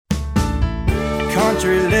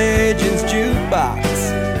Country Legends Jukebox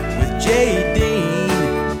with J. Dean,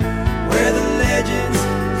 where the legends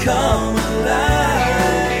come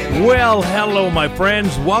alive. Well, hello, my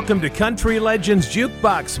friends. Welcome to Country Legends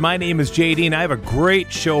Jukebox. My name is J. Dean. I have a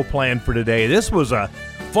great show planned for today. This was a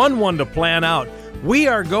fun one to plan out. We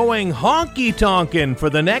are going honky-tonkin' for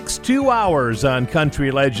the next 2 hours on Country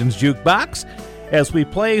Legends Jukebox as we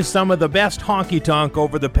play some of the best honky-tonk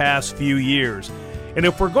over the past few years. And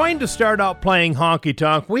if we're going to start out playing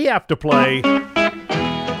honky-tonk, we have to play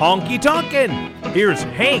honky-tonkin'. Here's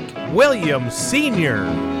Hank Williams Sr.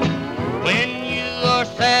 When you are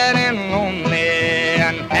sad and lonely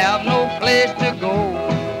and have no place to go,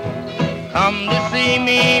 come to see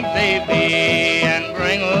me, baby, and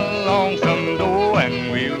bring along some dough, and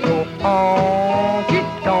we'll go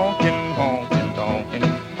honky-tonkin', honky-tonkin',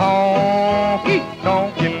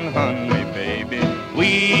 honky-tonkin', honey, baby.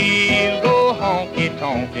 We'll go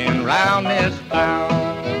honky-tonkin' round this town.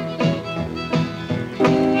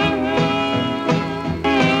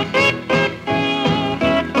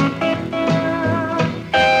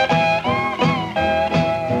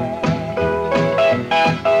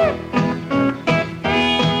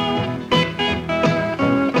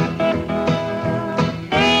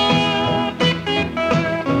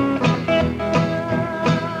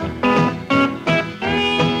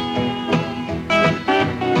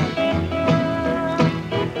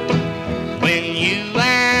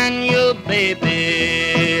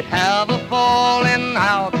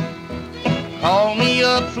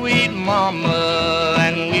 Sweet mama,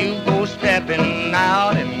 and we'll go stepping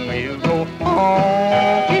out, and we'll go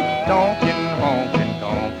honky-tonkin',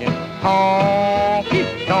 honky-tonkin',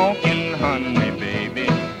 honky-tonkin', honey, baby.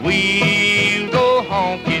 We'll go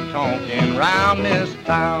honky-tonkin' round this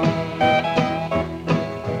town.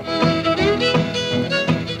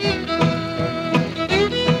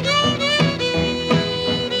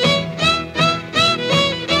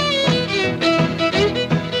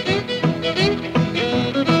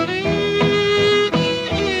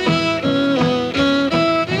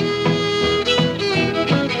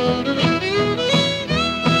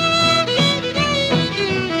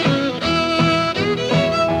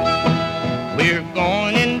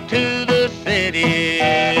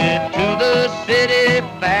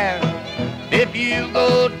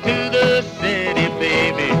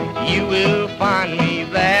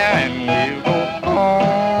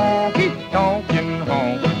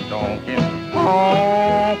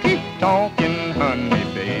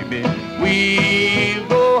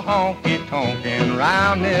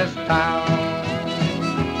 Round this town.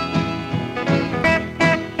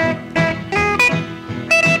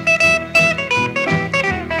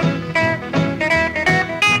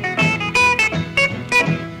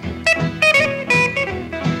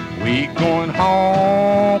 We going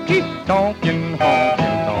honky-tonkin',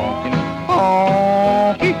 honky-tonkin',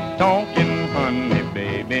 honky-tonkin', honey,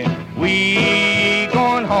 baby. We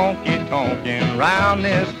going honky-tonkin' round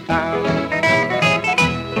this town.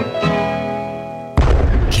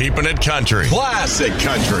 Keeping it country. Classic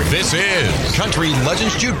country. This is Country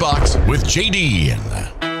Legends Jukebox with JD.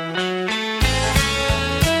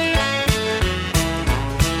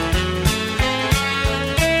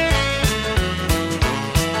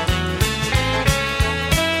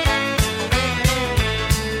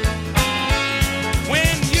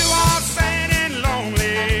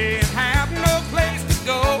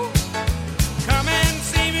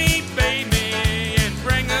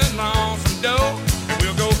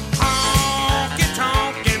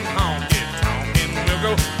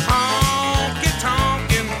 Honky-tonk.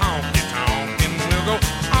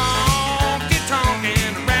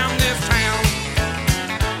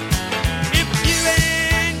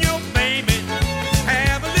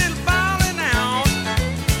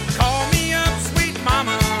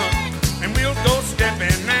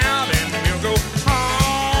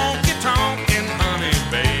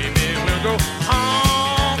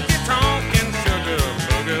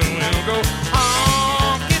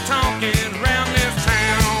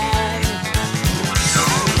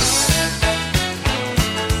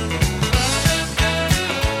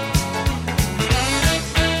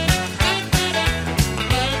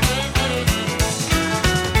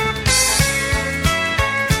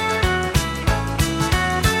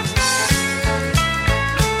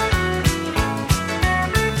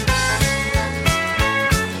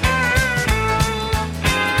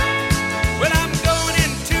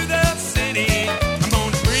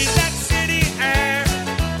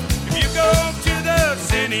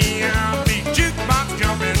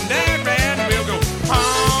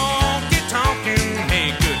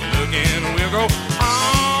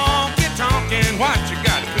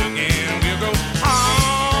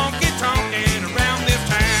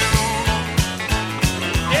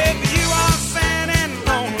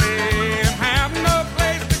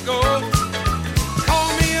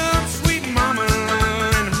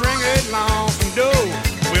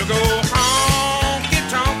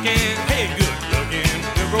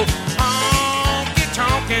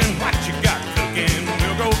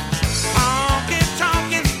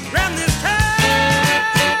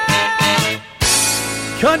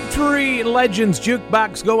 Country Legends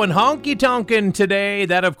Jukebox going honky-tonkin' today.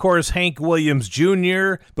 That, of course, Hank Williams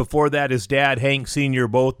Jr. Before that, his dad, Hank Sr.,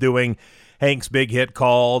 both doing Hank's big hit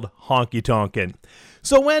called Honky Tonkin'.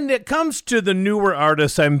 So when it comes to the newer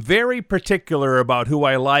artists, I'm very particular about who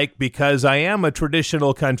I like because I am a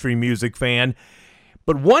traditional country music fan.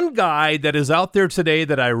 But one guy that is out there today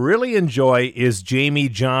that I really enjoy is Jamie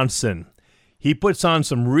Johnson. He puts on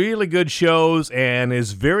some really good shows and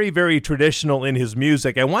is very, very traditional in his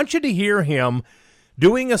music. I want you to hear him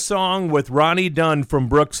doing a song with Ronnie Dunn from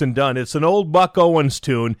Brooks and Dunn. It's an old Buck Owens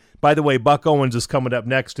tune. By the way, Buck Owens is coming up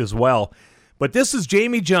next as well. But this is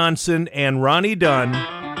Jamie Johnson and Ronnie Dunn.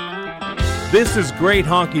 This is great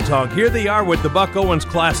honky tonk. Here they are with the Buck Owens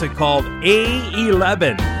classic called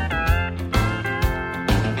A11.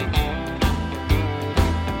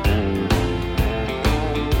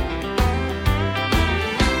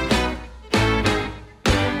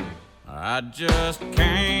 I just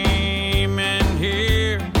came in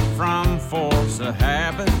here from force of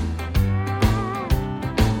habit.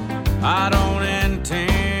 I don't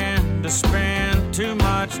intend to spend too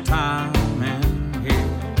much time in here,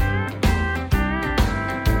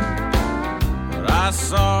 but I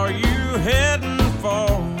saw you heading for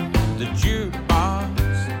the jukebox,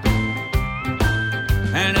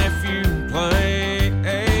 and if you play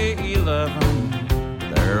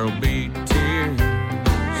A11, there'll be tears.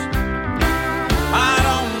 I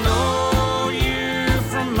don't know you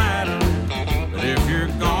from Adam, but if you're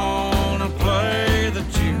gonna play the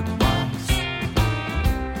jukebox,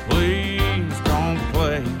 please don't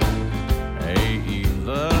play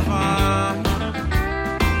A11.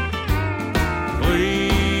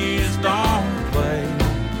 Please don't play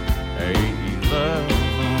A11.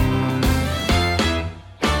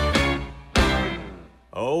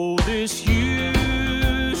 Oh, this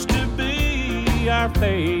used to be our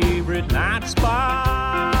favorite night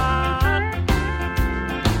spot,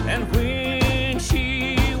 and when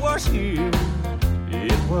she was here,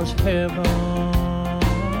 it was heaven.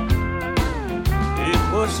 It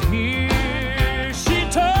was here she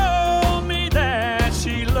told me that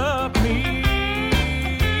she loved me,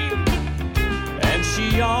 and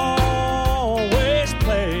she always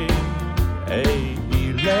played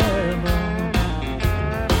A11.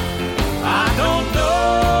 I don't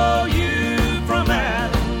know you from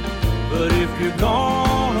Adam, but if you're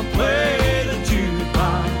gonna play the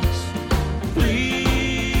jukebox,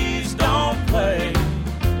 please don't play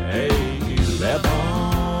A11.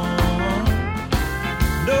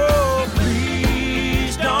 No,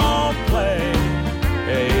 please don't play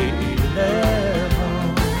A11.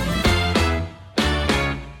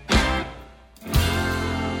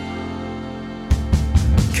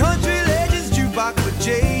 Country Legends Jukebox with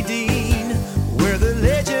J. Dean, where the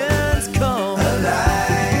legends come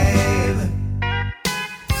alive.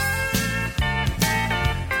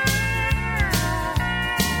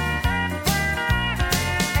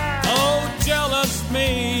 Oh, jealous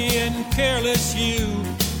me and careless you,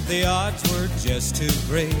 the odds were just too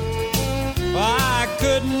great. I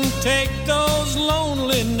couldn't take those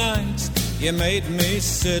lonely nights you made me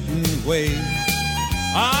sit and wait.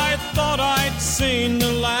 I thought I'd seen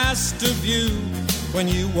the last of you when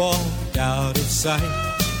you walked out of sight.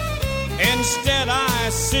 Instead I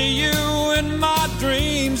see you in my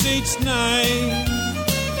dreams each night.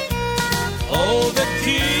 Oh, the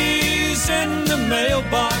keys in the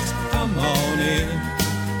mailbox, come on in.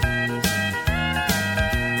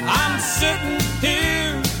 I'm sitting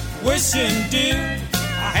here wishing, dear,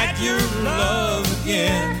 I had your love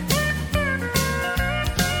again.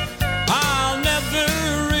 I'll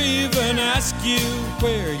never even ask you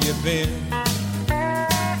where you've been.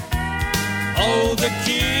 Oh, the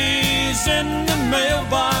keys in the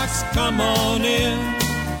mailbox, come on in.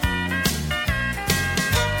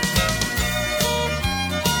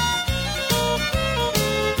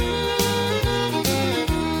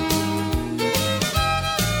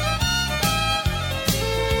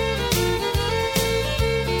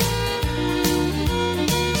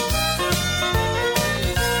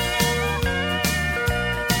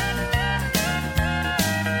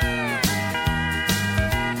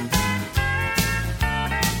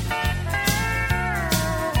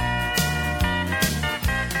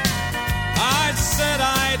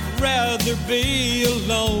 Be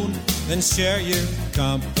alone and share your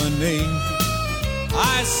company.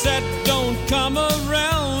 I said don't come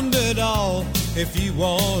around at all if you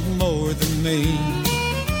want more than me.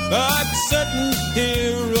 But sitting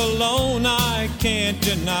here alone, I can't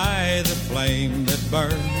deny the flame that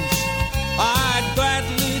burns. I'd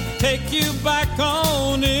gladly take you back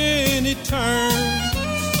on any terms.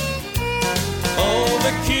 Oh,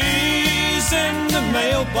 the keys keys in the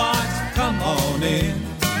mailbox, come on in.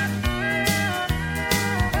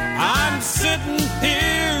 I'm sitting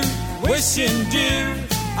here wishing, dear,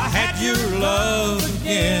 I had your love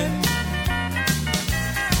again.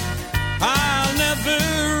 I'll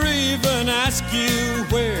never even ask you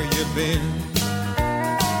where you've been.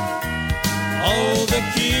 Oh, the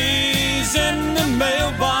keys in the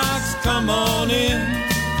mailbox, come on in.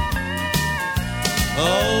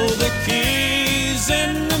 Oh, the keys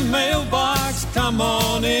in the mailbox, come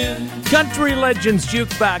on in. Country Legends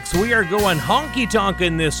Jukebox, we are going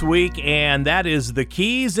honky-tonkin' this week, and that is the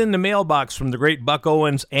keys in the mailbox from the great Buck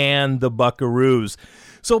Owens and the Buckaroos.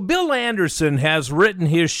 So Bill Anderson has written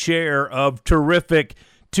his share of terrific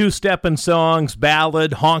two-steppin' songs,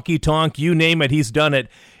 ballad, honky-tonk, you name it, he's done it.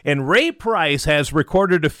 And Ray Price has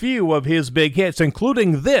recorded a few of his big hits,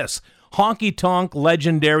 including this honky-tonk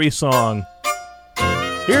legendary song.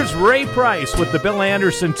 Here's Ray Price with the Bill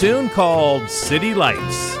Anderson tune called City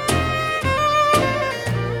Lights.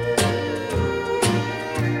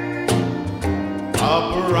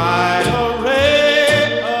 A bright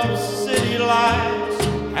array of city lights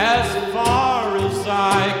as far as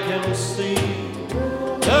I can see.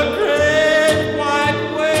 The great white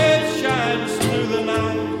wave shines through the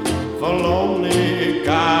night for lonely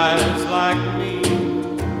guys like me.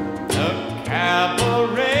 The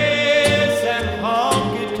cabarets and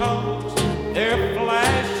honky-tonks, their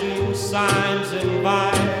flashing signs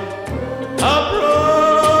invite a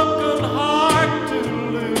broken heart to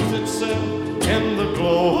lose itself in the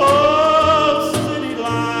glow of city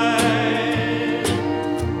lights.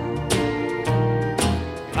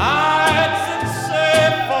 Lights that say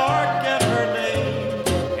forget her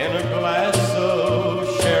name in a glass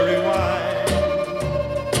of sherry wine.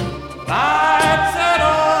 Lights that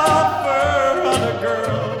offer other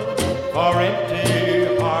girls for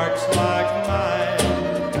empty hearts like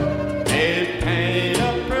mine. They paint a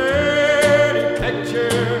pretty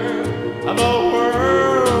picture of a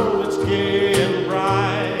world that's gay and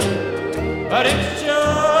bright, but it's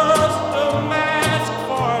just a mask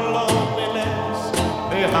for loneliness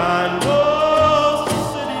behind those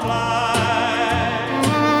city lights.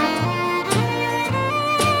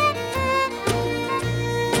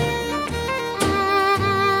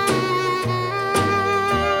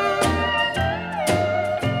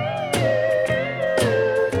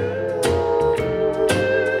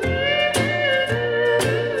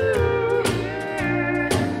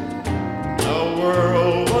 The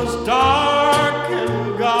world was dark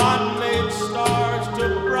and God made stars to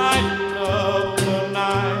brighten up the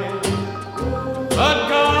night. But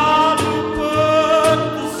God who put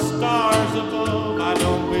the stars above, I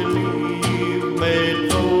don't believe made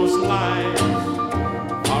those lights.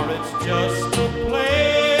 For it's just a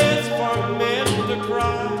place for men to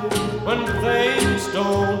cry when things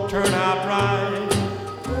don't turn out right.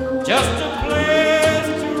 Just a place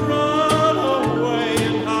to run away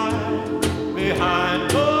and hide behind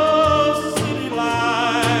those city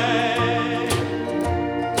lights.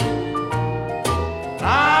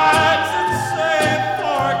 Lights that say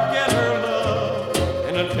forget her love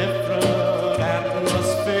in a different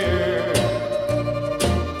atmosphere.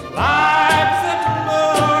 Lights that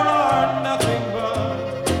lure are nothing but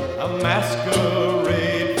a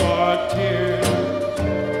masquerade for tears.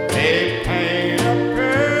 They paint a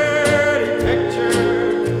pretty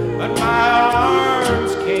picture, but my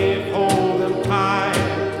arms can't hold them tight.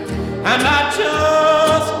 And I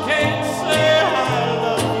just can't say I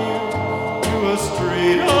love you to a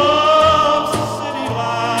street of city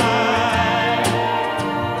lights.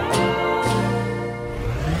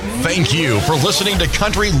 Thank you for listening to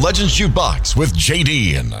Country Legends Jukebox with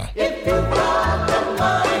JD. If you got the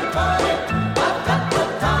money, honey, I've got the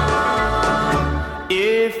time.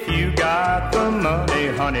 If you got the money,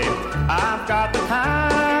 honey, I've got the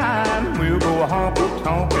time. We'll go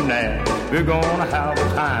honky-tonkin' now, we're gonna have a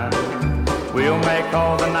time. We'll make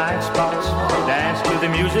all the night spots, dance to the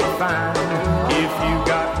music fine. If you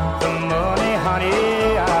got the money,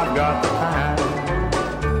 honey, I've got the time.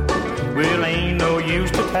 Well, ain't no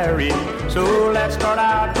use to tarry, so let's start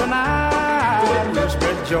out tonight. We'll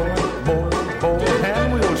spread joy, boy,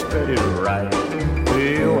 and we'll spread it right.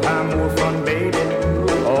 We'll have more fun, baby,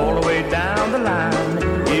 all the way down the line.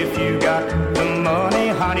 If you got the money,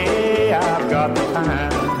 honey, I've got the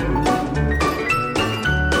time.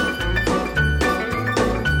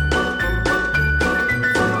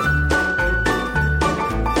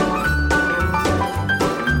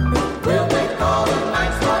 We'll make all the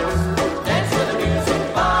night spots, dance to the music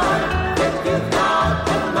fine. If you got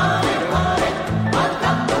the money, honey, I've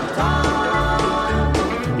got the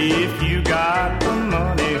time. If you got the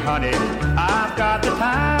money, honey, I've got the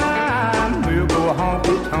time.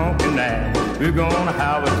 we're gonna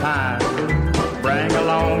have a time. Bring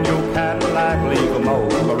along your Cadillac, leave them all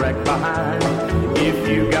wrecked behind. If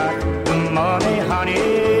you got the money,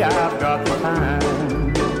 honey, I've got the time.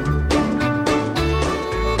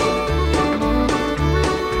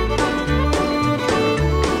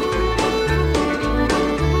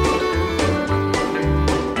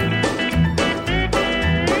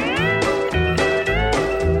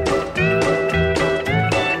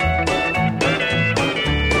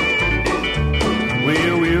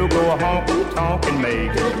 We'll go honky-tonk and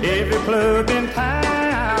make every club in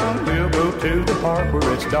town. We'll go to the park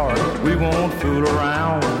where it's dark, we won't fool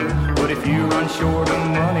around. But if you run short of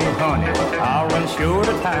money, honey, I'll run short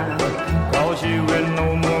of time. Cause you with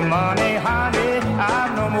no more money, honey,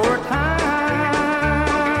 I've no more time.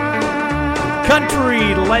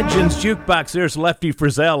 Country Legends Jukebox. There's Lefty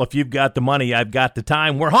Frizzell. If you've got the money, I've got the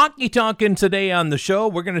time. We're honky-tonking today on the show.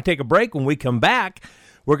 We're going to take a break. When we come back,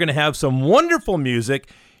 we're going to have some wonderful music.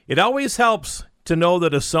 It always helps to know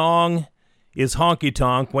that a song is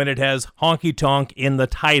honky-tonk when it has honky-tonk in the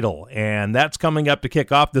title. And that's coming up to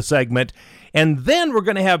kick off the segment. And then we're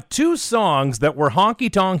going to have two songs that were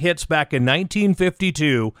honky-tonk hits back in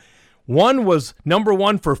 1952. One was number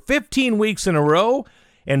one for 15 weeks in a row,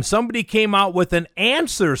 and somebody came out with an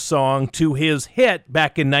answer song to his hit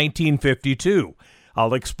back in 1952.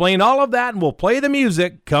 I'll explain all of that, and we'll play the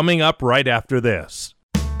music coming up right after this.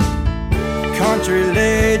 Country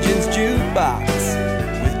Legends Jukebox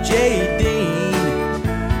with J. Dean,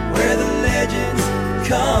 where the legends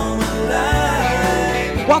come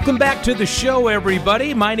alive. Welcome back to the show,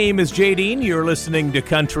 everybody. My name is J. Dean. You're listening to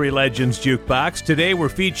Country Legends Jukebox. Today we're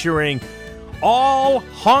featuring all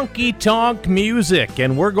honky-tonk music,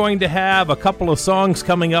 and we're going to have a couple of songs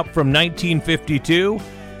coming up from 1952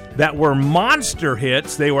 that were monster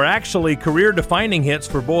hits. They were actually career-defining hits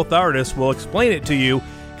for both artists. We'll explain it to you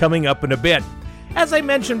coming up in a bit. As I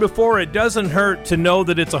mentioned before, it doesn't hurt to know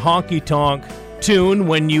that it's a honky-tonk tune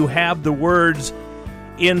when you have the words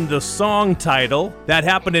in the song title. That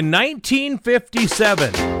happened in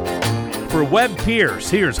 1957. For Webb Pierce,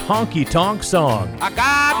 here's Honky Tonk Song. I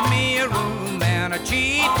got me a room and a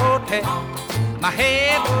cheap hotel. My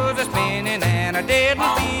head was a-spinning and I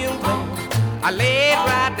didn't feel well. I laid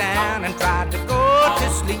right down and tried to go to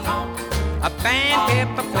sleep. A band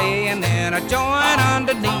kept a-playing and a joint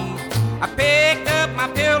underneath. I picked up my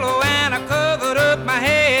pillow and I covered up my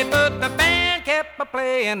head, but the band kept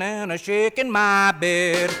a-playing and a-shaking my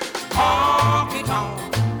bed. Honky-tonk,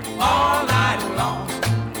 all night long.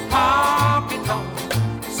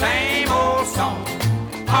 Honky-tonk, same old song.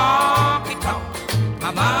 Honky-tonk,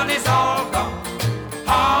 my money's all gone.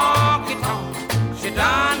 Honky-tonk, she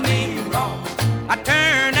done me wrong. I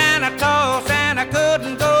turned and I tossed and I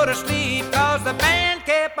couldn't go to sleep, cause the band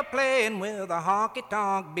kept a-playing with a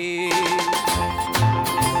honky-tonk beat.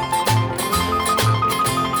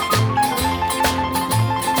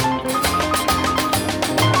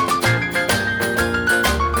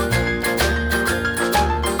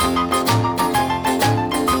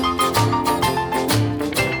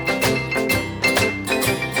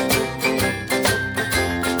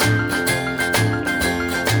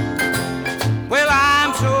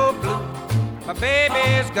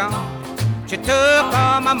 Baby's gone. She took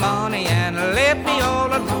all my money and left me all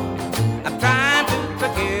alone. I'm trying to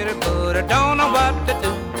forget her, but I don't know what to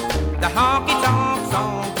do. The honky-tonk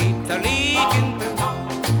song keeps a-leaking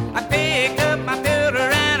through. I picked up my pillow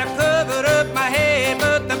and I covered up my head,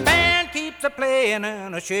 but the band keeps a-playing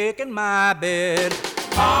and a-shaking my bed.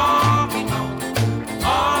 Honky-tonk,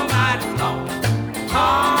 all night long.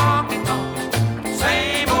 Honky-tonk,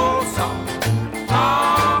 same old song.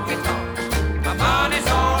 Honky-tonk, my money's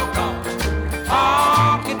all gone.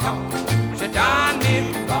 Honky-tonk, she done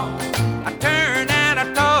me wrong. I turned and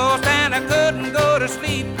I tossed and I couldn't go to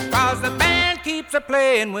sleep, cause the band keeps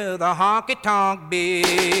a-playing with a honky-tonk beat.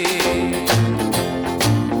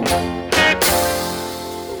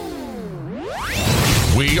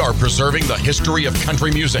 We are preserving the history of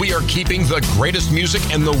country music. We are keeping the greatest music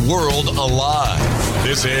in the world alive.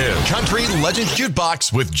 This is Country Legends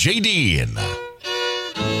Jukebox with J. Dean.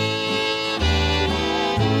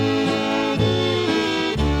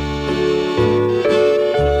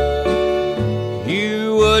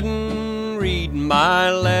 You wouldn't read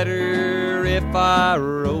my letter if I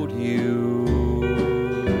wrote you.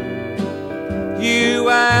 You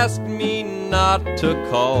asked me not to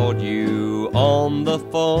call you on the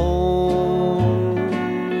phone,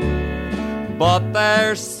 but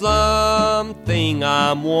there's something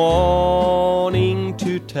I'm wanting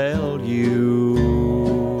to tell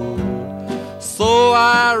you. So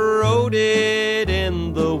I wrote it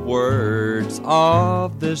in the words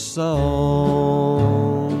of this song.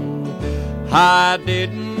 I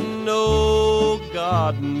didn't know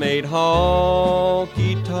God made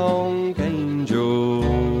honky-tonk angels.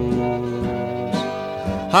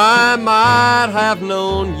 I might have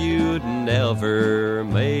known you'd never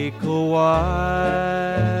make a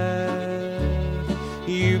wife.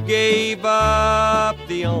 You gave up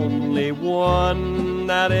the only one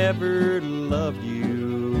that ever loved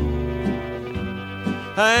you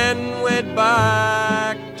and went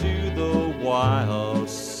back to the wild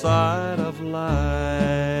side of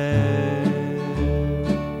life.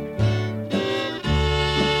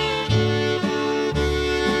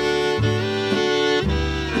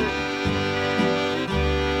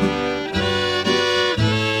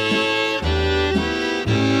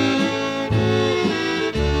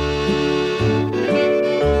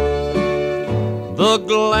 The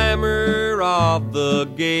glamour of the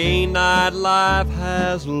gay nightlife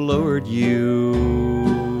has lured you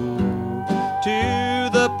to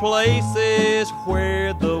the places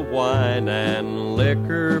where the wine and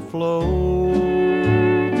liquor flow,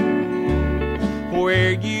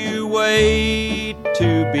 where you wait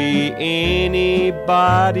to be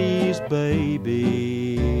anybody's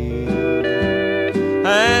baby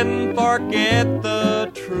and forget the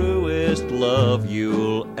truest love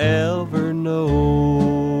you'll ever know.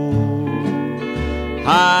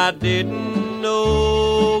 I didn't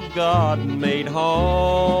know God made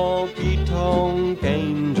honky-tonk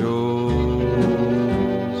angels.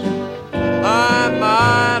 I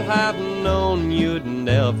might have known you'd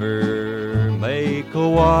never make a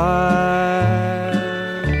wife.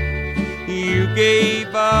 You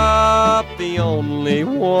gave up the only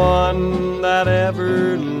one that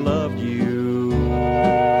ever loved you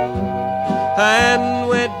and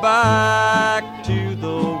went back to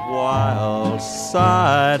the wild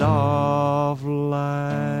side of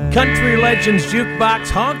life. Country Legends Jukebox,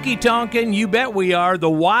 honky-tonkin', you bet we are. The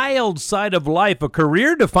Wild Side of Life, a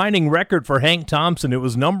career-defining record for Hank Thompson. It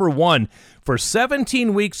was number one for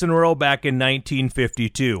 17 weeks in a row back in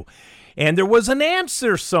 1952. And there was an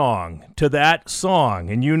answer song to that song,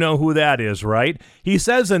 and you know who that is, right? He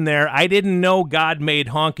says in there, I didn't know God made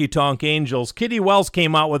honky-tonk angels. Kitty Wells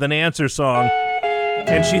came out with an answer song,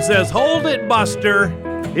 and she says, hold it, Buster.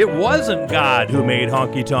 It wasn't God who made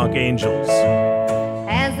honky-tonk angels.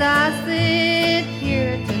 As I sit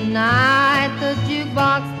here tonight, the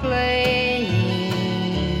jukebox playing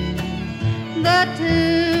the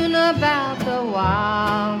tune about the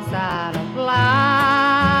wild side of life.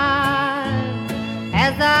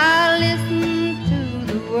 As I listen to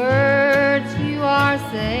the words you are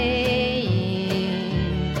saying,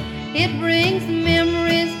 it brings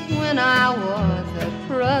memories when I was a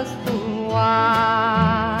trustful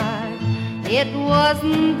wife. It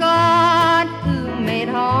wasn't God who made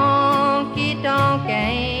honky-tonk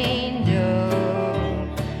angels,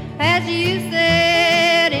 as you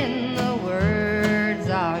said in the words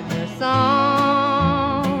of your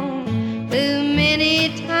song. Too many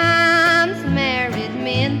times married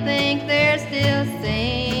men think they're still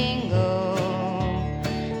single.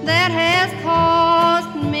 That has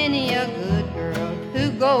caused many a good girl to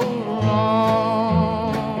go wrong.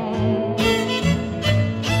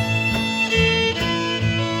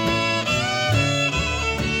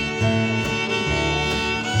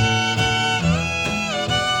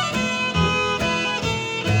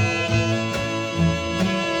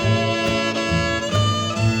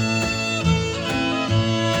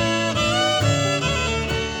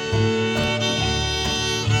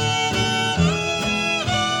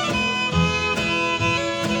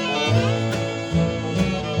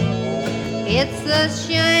 It's a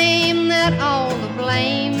shame that all the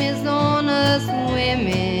blame is on us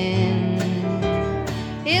women.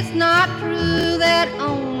 It's not true that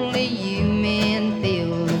only you men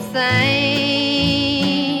feel the same.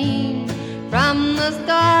 From the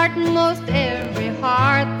start, most every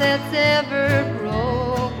heart that's ever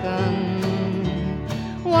broken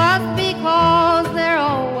was because there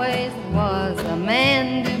always was a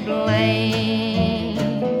man to blame.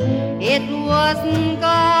 It wasn't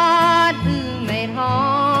God who made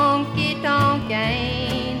honky-tonk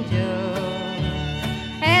angels,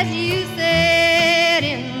 as you said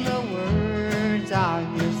in the words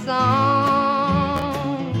of your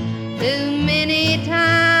song. Too many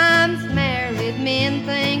times married men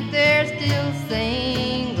think they're still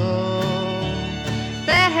single.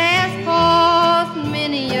 That has caused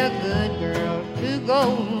many a good girl to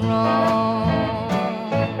go wrong.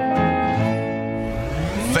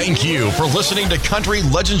 Thank you for listening to Country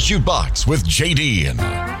Legends Jukebox with JD.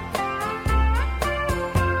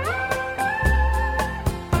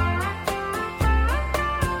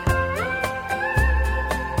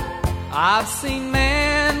 I've seen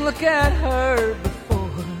men look at her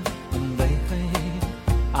before and they think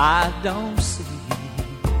I don't see.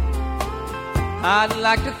 I'd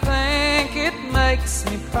like to think it makes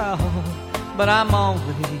me proud, but I'm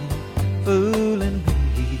only fooling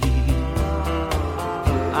me.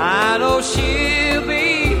 I know she'll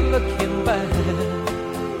be looking back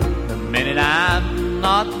the minute I'm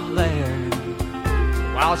not there,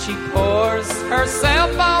 while she pours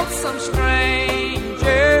herself on some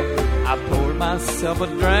stranger. I poured myself a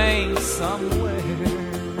drink somewhere.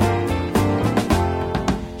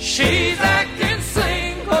 She's acting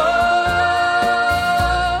single,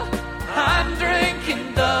 I'm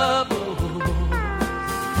drinking doubles.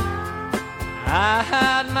 I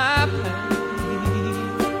hide my pain,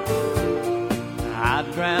 I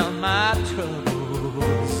drown my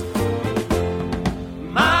troubles.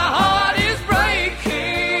 My heart is breaking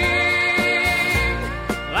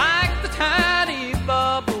like the tiny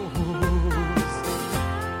bubbles.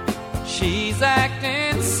 She's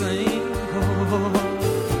acting single,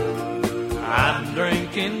 I'm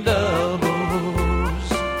drinking doubles.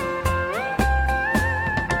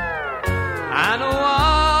 I know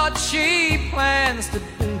what she plans to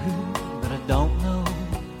do, but I don't know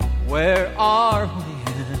where or when.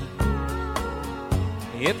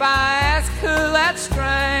 If I ask who that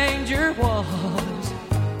stranger was,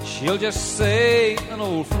 she'll just say an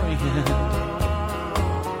old friend.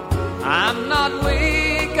 I'm not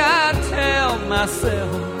weak, I tell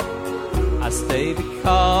myself. I stay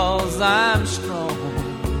because I'm strong.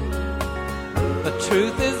 The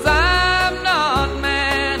truth is I'm not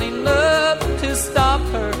man enough to stop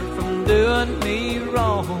her from doing me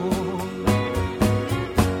wrong.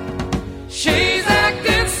 She's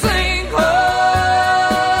acting single,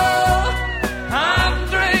 I'm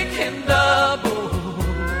drinking doubles.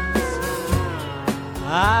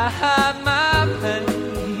 I hide my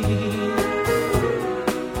pain,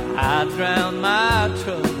 I drown my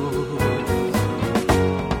troubles.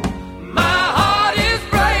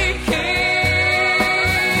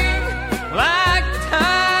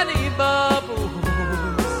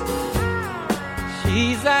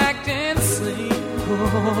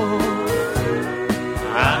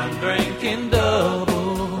 I'm drinking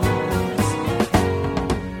doubles.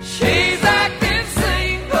 She's acting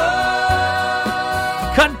single.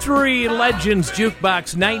 Country Legends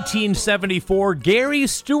Jukebox 1974. Gary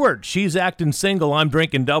Stewart. She's acting single. I'm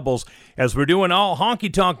drinking doubles. As we're doing all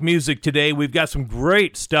honky-tonk music today, we've got some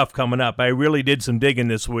great stuff coming up. I really did some digging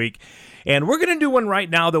this week. And we're going to do one right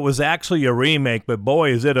now that was actually a remake, but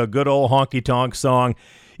boy, is it a good old honky-tonk song.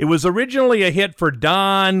 It was originally a hit for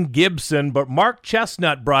Don Gibson, but Mark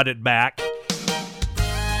Chestnut brought it back,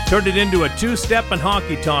 turned it into a two-step and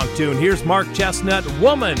honky-tonk tune. Here's Mark Chestnut,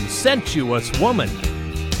 Woman, Sensuous Woman.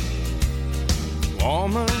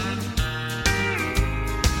 Woman,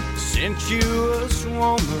 sensuous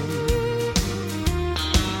woman,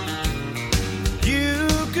 you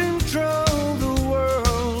control the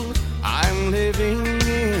world I'm living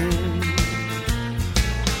in.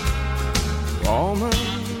 Woman,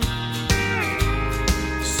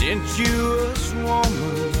 sensuous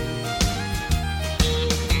woman,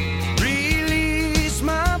 release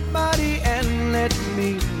my body and let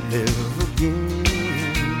me live again.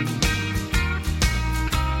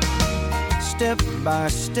 Step by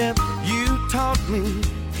step you taught me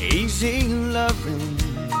easy loving.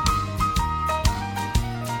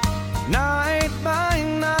 Night by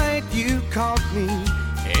night you caught me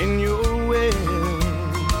in your will.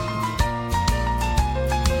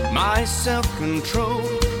 My self-control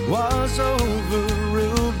was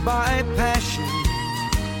overruled by passion.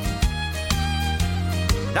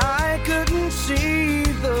 I couldn't see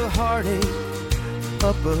the heartache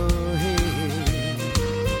up ahead.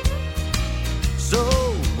 So,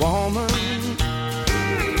 woman,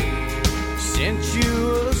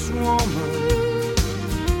 sensuous woman,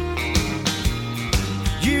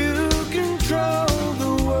 you control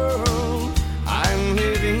the world I'm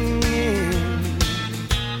living in.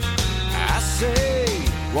 I say,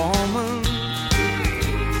 woman,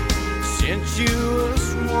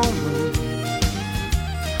 sensuous woman,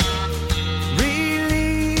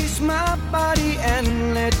 release my body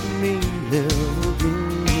and let me live again.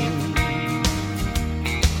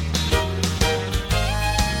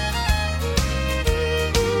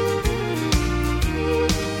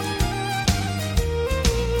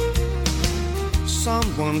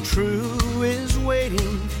 Someone true is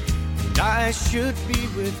waiting, and I should be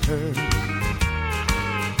with her.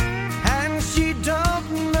 And she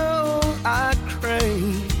don't know I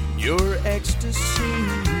crave your ecstasy.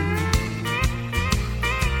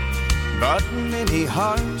 But many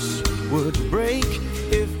hearts would break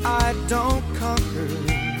if I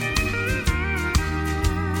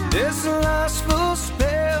this lustful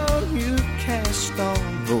spell you cast all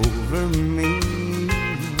over me.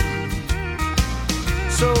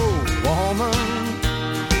 So, woman,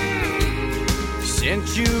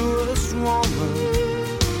 sensuous woman,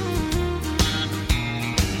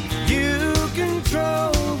 you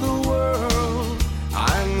control the world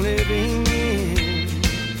I'm living in.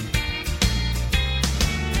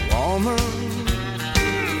 Woman,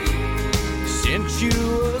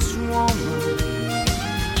 sensuous woman,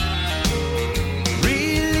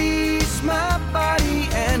 release my body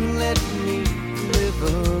and let me live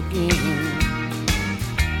again.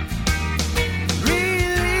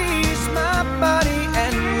 Release my body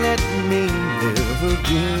and let me live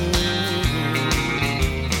again.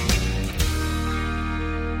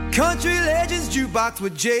 Country Legends Jukebox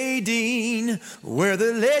with J. Dean, where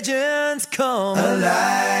the legends come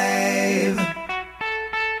alive.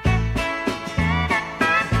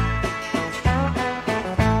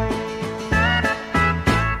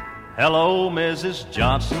 Hello, Mrs.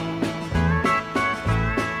 Johnson,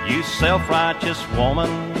 you self-righteous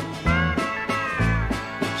woman,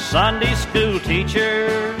 Sunday school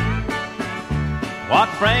teacher, what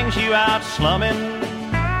brings you out slumming?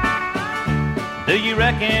 Do you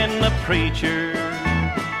reckon the preacher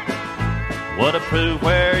would approve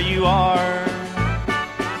where you are?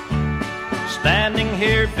 Standing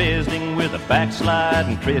here visiting with a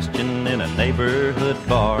backsliding Christian in a neighborhood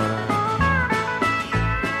bar.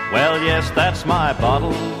 Well, yes, that's my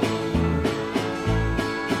bottle,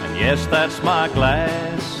 and yes, that's my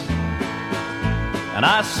glass, and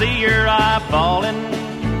I see your eye falling,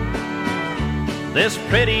 this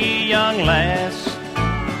pretty young lass.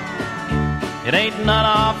 It ain't none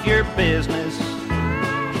of your business,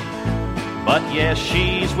 but yes,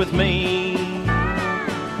 she's with me,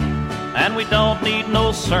 and we don't need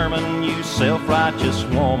no sermon, you self-righteous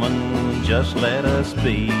woman, just let us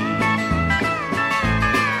be.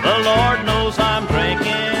 The Lord knows I'm drinking,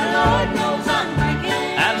 the Lord knows I'm drinking,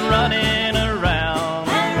 and running around,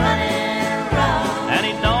 and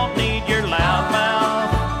He don't need your loud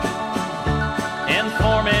mouth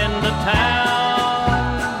informing the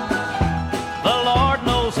town. The Lord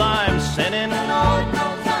knows I'm sinning, the Lord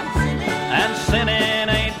knows I'm sinning, and sinning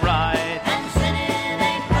ain't right,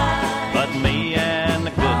 but me and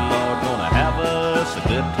the good Lord gonna have us a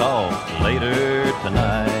good talk later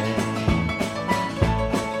tonight.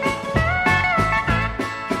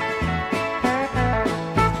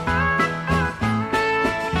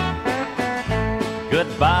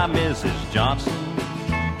 Goodbye, Mrs. Johnson,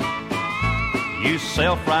 you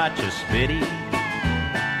self-righteous biddy.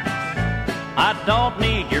 I don't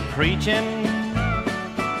need your preaching,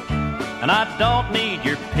 and I don't need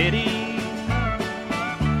your pity.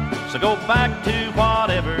 So go back to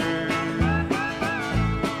whatever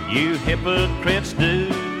you hypocrites do.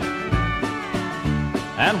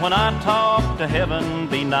 And when I talk to heaven,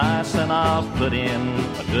 be nice and I'll put in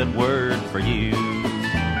a good word for you.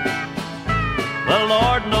 The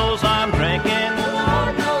Lord knows I'm drinking, the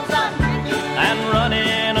Lord knows I'm drinking, and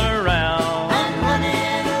running around,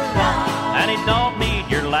 and He don't need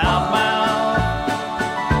your loud mouth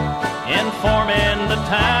informing the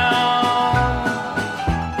town.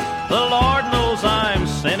 The Lord knows I'm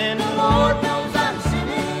sinning, the Lord knows I'm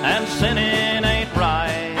sinning, and sinning ain't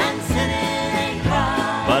right,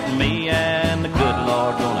 but me and the good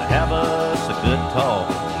Lord gonna have us a good talk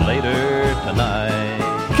later tonight.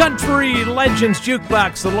 Country Legends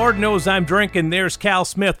Jukebox, the Lord knows I'm drinking. There's Cal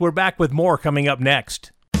Smith. We're back with more coming up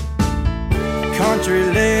next. Country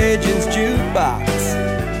Legends Jukebox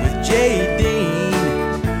with J. Dean,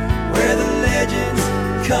 where the legends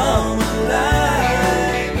come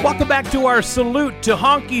alive. Welcome back to our salute to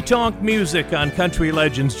honky-tonk music on Country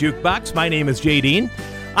Legends Jukebox. My name is J. Dean.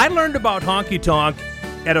 I learned about honky-tonk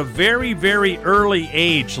at a very, very early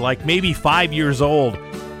age, like maybe 5 years old,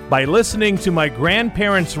 by listening to my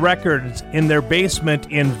grandparents' records in their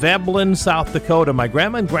basement in Veblen, South Dakota. My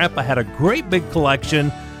grandma and grandpa had a great big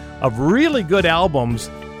collection of really good albums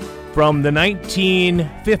from the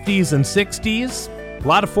 1950s and 60s, a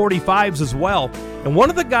lot of 45s as well. And one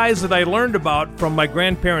of the guys that I learned about from my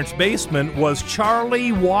grandparents' basement was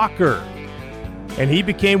Charlie Walker. And he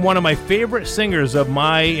became one of my favorite singers of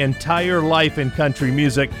my entire life in country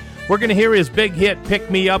music. We're going to hear his big hit, Pick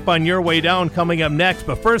Me Up on Your Way Down, coming up next.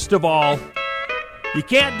 But first of all, you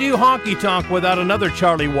can't do honky tonk without another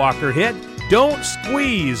Charlie Walker hit, Don't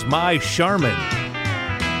Squeeze My Charmin.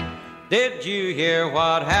 Did you hear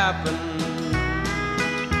what happened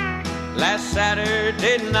last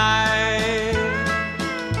Saturday night?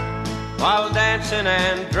 While dancing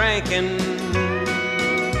and drinking,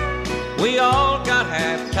 we all got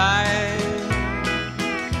half-tied.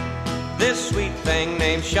 thing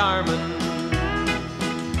named Charmin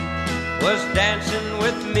was dancing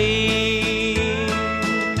with me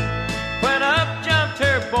when up jumped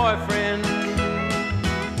her boyfriend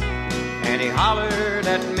and he hollered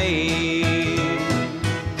at me,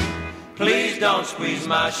 please don't squeeze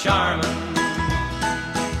my Charmin,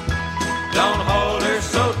 don't hold her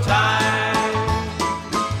so tight,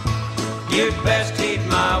 you'd best heed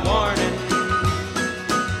my warning,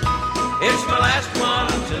 it's my last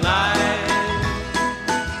one tonight.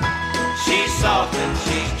 She's soft and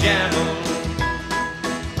she's gentle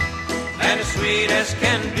and as sweet as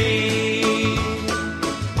can be,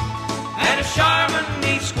 and if Charmin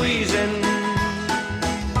needs squeezing,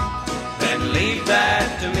 then leave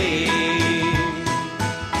that to me.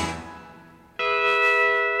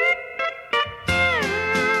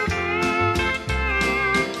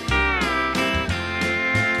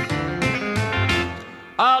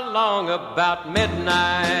 Along about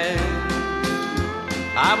midnight,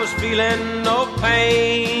 I was feeling no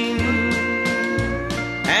pain,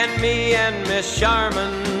 and me and Miss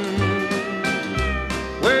Charmin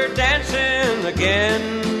were dancing again.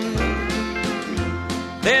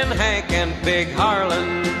 Then Hank and Big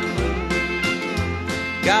Harlan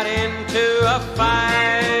got into a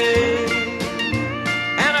fight,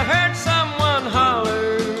 and I heard someone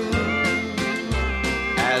holler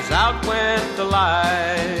as out went the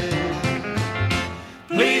light,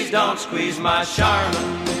 please don't squeeze my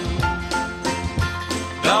Charmin,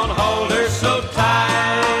 don't hold her so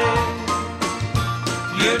tight,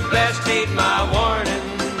 you'd best heed my warning,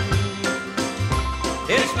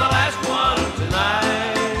 it's my last one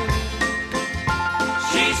tonight.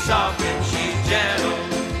 She's soft and she's gentle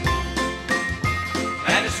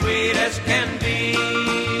and as sweet as can be,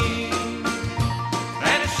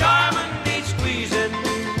 and if Charmin needs squeezing,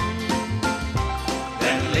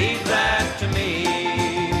 then leave that to me.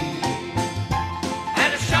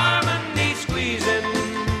 And if Charmin needs squeezing,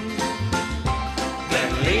 then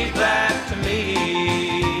leave that to me.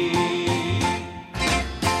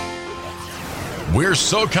 We're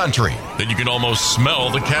so country that you can almost smell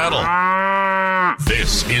the cattle.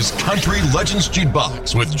 This is Country Legends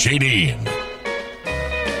Jukebox with JD.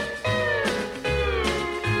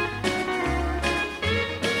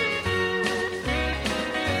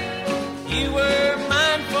 You were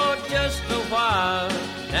mine for just a while,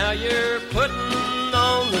 now you're putting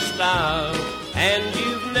on the style, and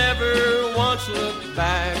you've never once looked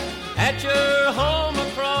back at your home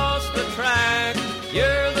across the track.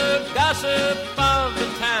 You're the gossip of the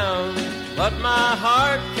town, but my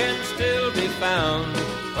heart can still be found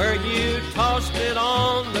where you tossed it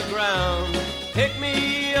on the ground. Pick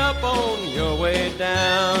me up on your way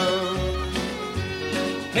down.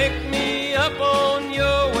 Pick me up on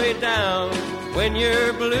your way down when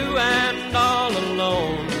you're blue and all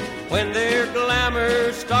alone, when their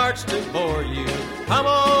glamour starts to bore you. Come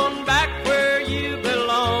on back where you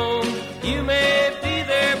belong. You may be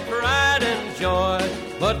their pride and joy,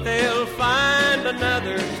 but they'll find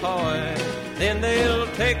another toy, then they'll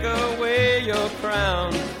take away your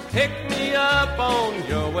crown. Pick me up on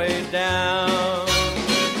your way down.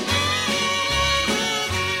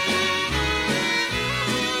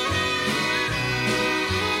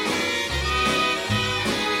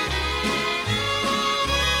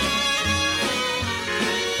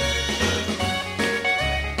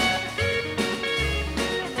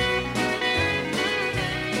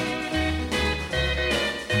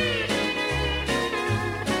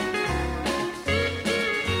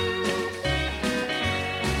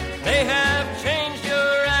 They have changed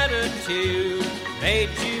your attitude, made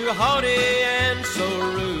you haughty and so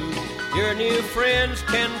rude. Your new friends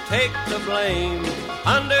can take the blame,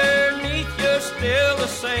 underneath you're still the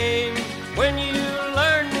same. When you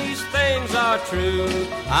learn these things are true,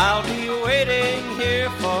 I'll be waiting here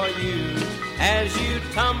for you as you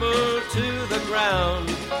tumble to the ground.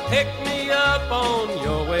 Pick me up on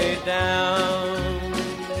your way down.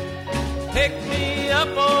 Pick me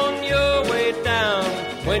up on your way down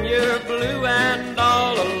when you're blue and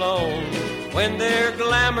all alone, when their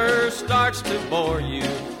glamour starts to bore you.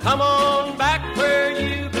 Come on back where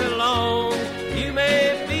you belong. You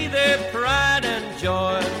may be their pride and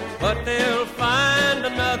joy, but they'll find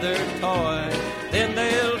another toy, then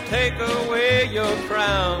they'll take away your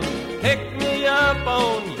crown. Pick me up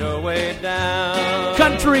on your way down.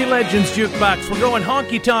 Country Legends Jukebox. We're going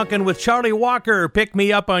honky-tonkin' with Charlie Walker. Pick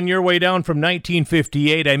Me Up on Your Way Down from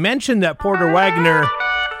 1958. I mentioned that Porter Wagoner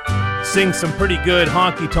sings some pretty good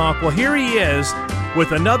honky-tonk. Well, here he is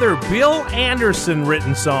with another Bill Anderson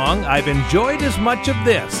written song. I've enjoyed as much of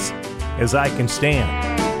this as I can stand.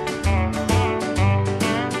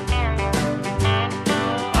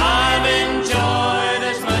 I've enjoyed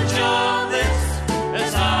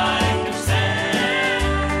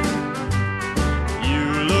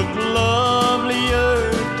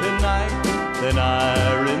then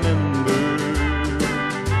I remember.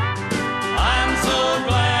 I'm so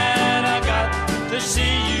glad I got to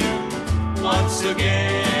see you once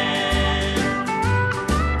again.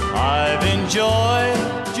 I've enjoyed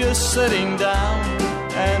just sitting down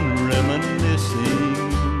and reminiscing,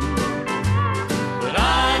 but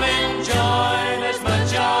I've enjoyed as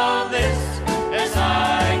much of this as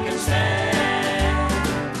I can stand.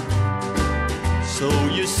 So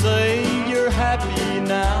you say you're happy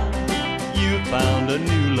now, you found a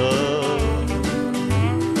new love.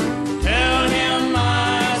 Tell him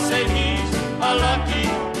I said he's a lucky,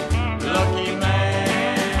 lucky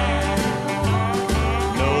man.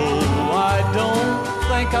 No, I don't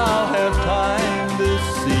think I'll have time to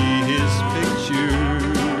see his picture.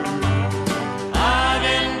 I've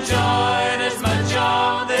enjoyed as much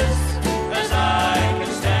of this as I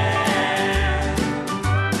can stand.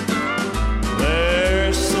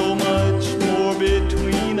 There's so much more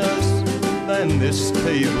between us than this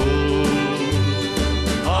table.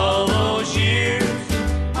 All those years,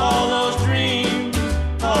 all those dreams,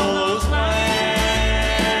 all those plans.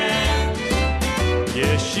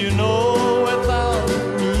 Yes, you know, without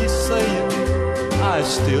me saying, I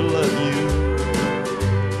still love you.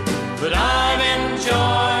 But I've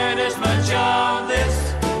enjoyed as much of this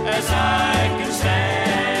as I can stand.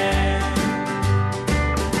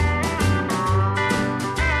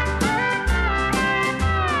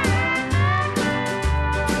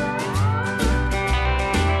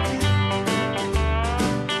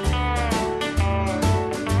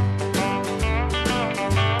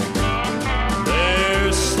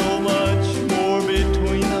 There's so much more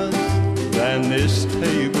between us than this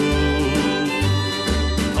table.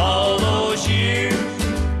 All those years,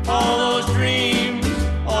 all those dreams,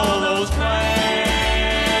 all those plans.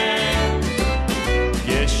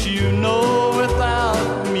 Yes, you know,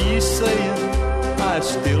 without me saying, I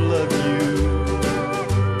still love you.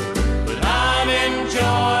 But I've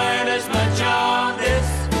enjoyed as much of this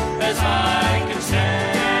as I can stand.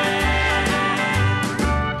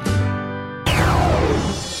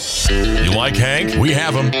 You like Hank? We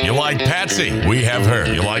have him. You like Patsy? We have her.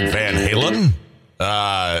 You like Van Halen?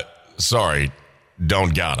 Sorry,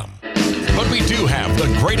 don't got him. But we do have the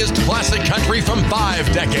greatest classic country from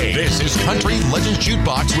 5 decades. This is Country Legends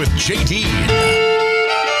Jukebox with JD.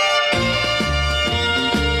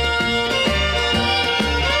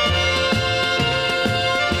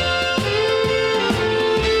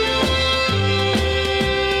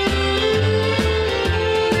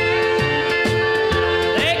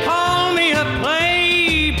 They call me a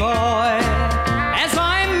playboy as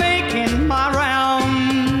I'm making my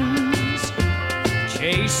rounds,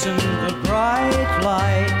 chasing the bright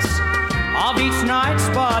lights of each night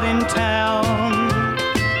spot in town.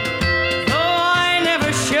 Though I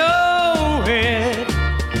never show it,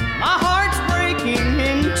 my heart's breaking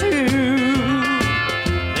in two.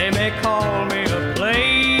 They may call me a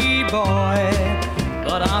playboy,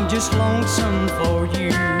 but I'm just lonesome for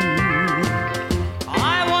you.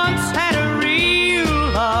 I once had a real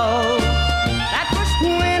love, that was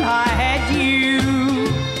when I had you.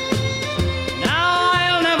 Now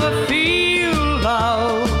I'll never feel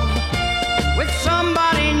love with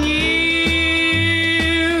somebody new.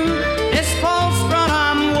 This false front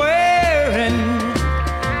I'm wearing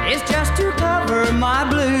is just to cover my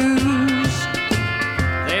blues.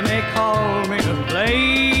 They may call me a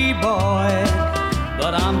playboy,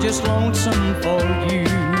 but I'm just lonesome for you.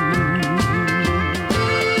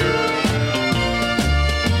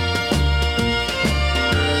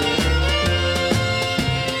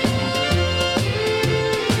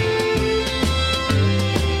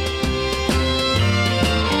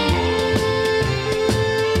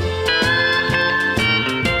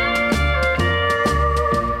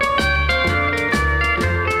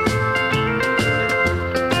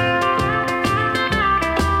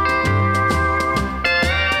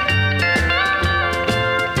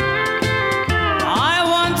 I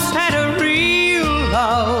once had a real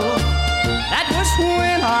love, that was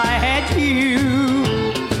when I had you.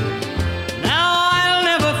 Now I'll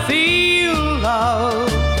never feel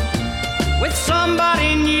love with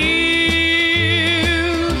somebody new.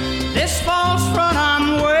 This false front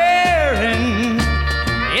I'm wearing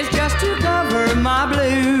is just to cover my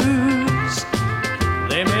blues.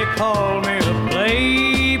 They may call me a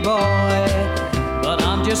playboy, but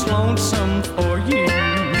I'm just lonesome for you.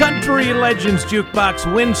 Country Legends Jukebox,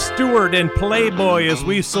 Win Stewart and Playboy as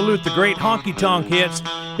we salute the great honky-tonk hits.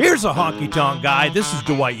 Here's a honky-tonk guy. This is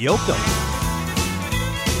Dwight Yoakam.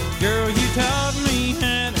 Girl, you taught me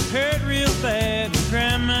how to hurt real bad and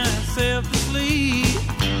cry myself to sleep.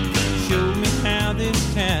 Showed me how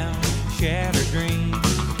this town shattered dreams.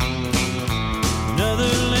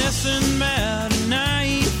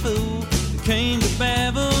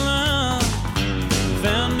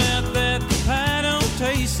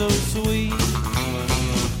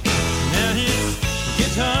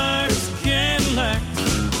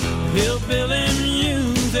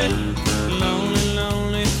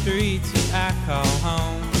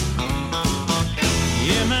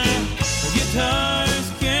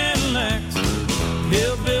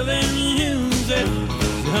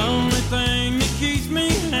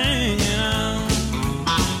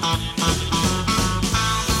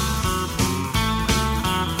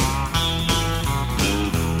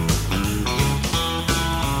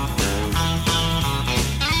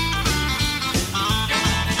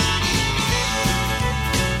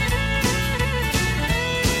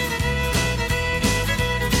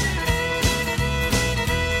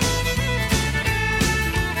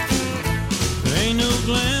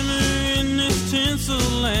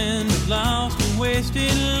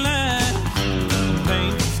 wasted life,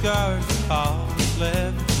 painted scars are all that's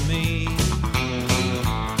left for me.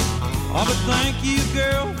 Oh, but thank you,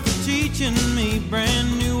 girl, for teaching me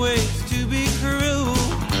brand new ways to be cruel.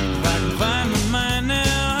 If I can find my mind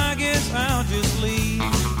now, I guess I'll just leave.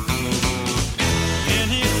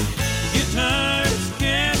 And his guitars,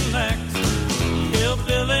 Cadillacs,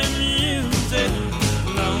 hillbilly music,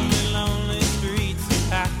 lonely, lonely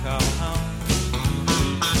streets I call home.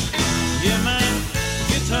 Yeah, my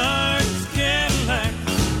guitars, Cadillacs,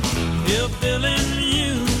 hillbilly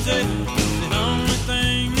music, the only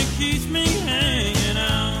thing that keeps me hanging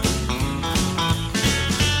on.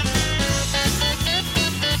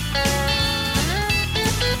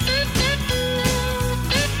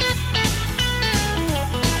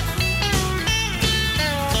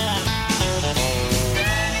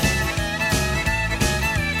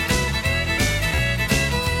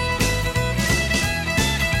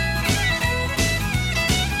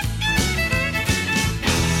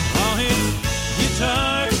 All his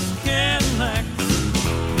guitars, Cadillacs,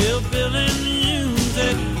 hillbilly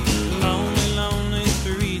music, lonely, lonely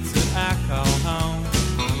streets that I call home.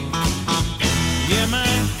 Yeah, my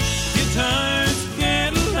guitars,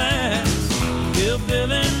 Cadillacs,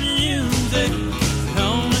 hillbilly music, the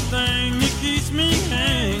only thing that keeps me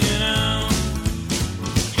hanging on.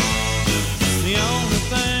 The only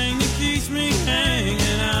thing that keeps me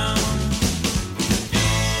hanging on.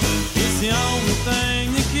 It's the only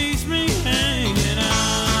thing that keeps me hanging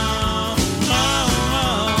on.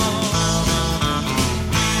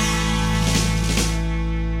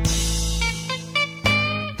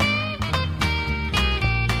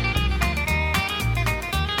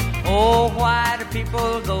 Oh, why do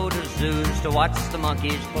people go to zoos to watch the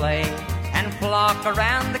monkeys play and flock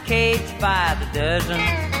around the cage by the dozen?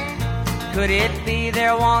 Could it be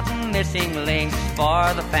they're wanting missing links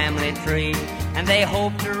for the family tree, and they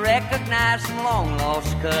hope to recognize some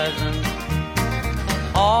long-lost cousins?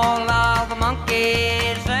 All of the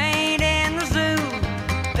monkeys ain't in the zoo.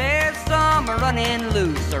 There's some running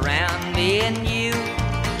loose around me and you.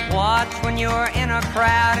 Watch when you're in a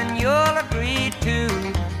crowd and you'll agree too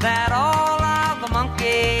that all of the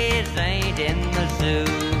monkeys ain't in the zoo.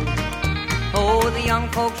 Oh, the young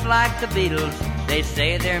folks like the Beatles. They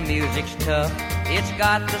say their music's tough. It's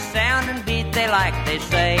got the sound and beat they like, they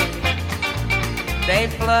say. They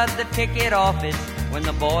flood the ticket office when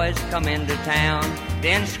the boys come into town,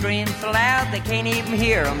 then scream so loud they can't even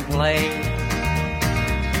hear them play.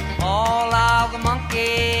 All of the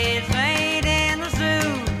monkeys ain't in the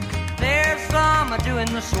zoo. There's some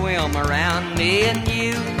doing the swim around me and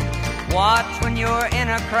you. Watch when you're in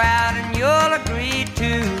a crowd and you'll agree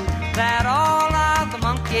too that all of the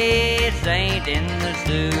monkeys ain't in the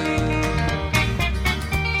zoo.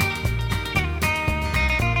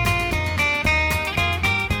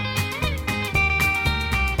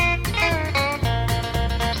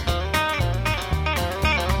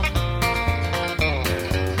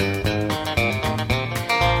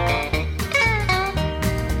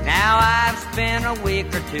 Been a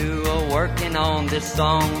week or two working on this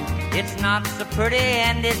song. It's not so pretty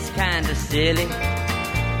and it's kinda silly.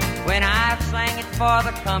 When I sang it for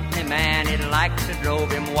the company man, it like to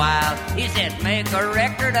drove him wild. He said, make a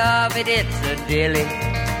record of it, it's a dilly.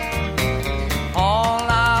 All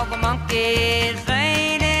of the monkeys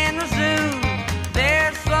ain't in the zoo.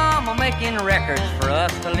 There's some making records for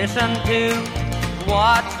us to listen to.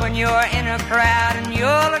 Watch when you're in a crowd and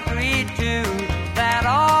you'll agree to that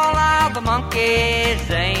all of the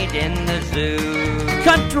monkeys ain't in the zoo.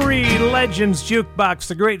 Country Legends Jukebox,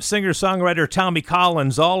 the great singer-songwriter Tommy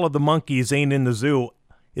Collins, all of the monkeys ain't in the zoo.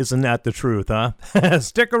 Isn't that the truth, huh?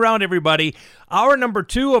 Stick around, everybody. Hour number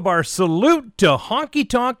 2 of our Salute to Honky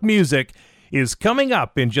Tonk Music is coming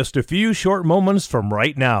up in just a few short moments from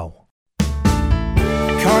right now.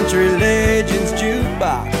 Country Legends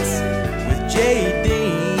Jukebox with J.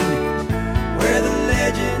 Dean, where the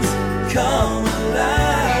legends come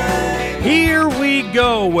alive. Here we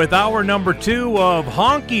go with hour number 2 of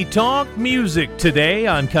Honky Tonk Music today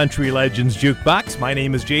on Country Legends Jukebox. My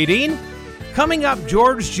name is J. Dean. Coming up,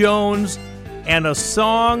 George Jones and a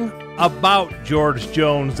song about George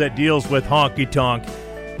Jones that deals with honky tonk.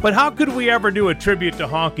 But how could we ever do a tribute to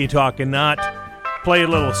honky tonk and not play a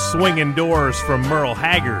little Swingin' Doors from Merle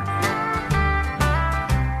Haggard?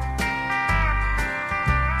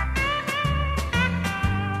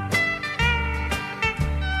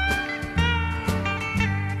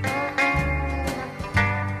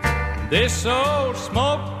 This old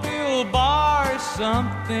smoke-filled bar is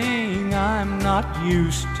something I'm not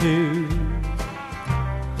used to.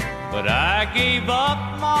 But I gave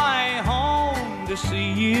up my home to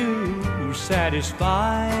see you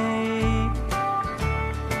satisfied.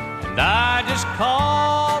 And I just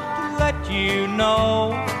called to let you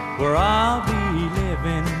know where I'll be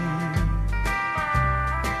living.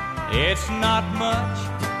 It's not much,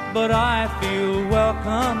 but I feel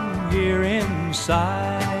welcome here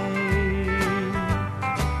inside.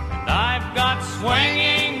 And I've got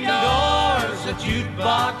swinging doors, a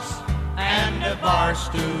jukebox, and a bar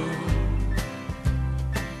stool.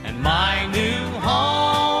 And my new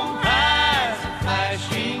home has a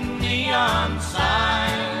flashing neon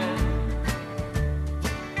sign.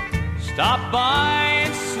 Stop by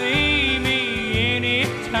and see me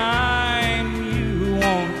anytime you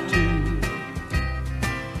want to,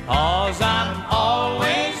 'cause I'm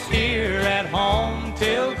always here at home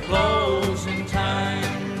till closing time.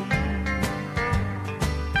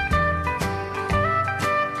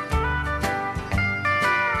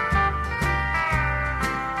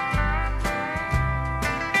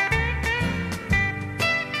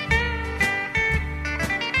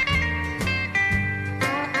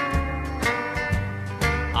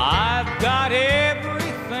 Got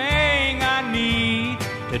everything I need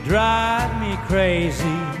to drive me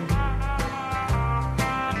crazy,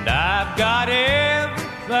 and I've got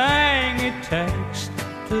everything it takes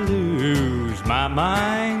to lose my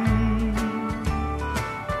mind.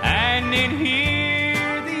 And in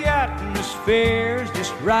here the atmosphere's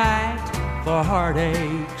just right for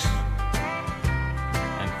heartaches,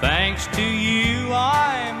 and thanks to you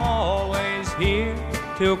I'm always here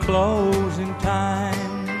till closing time.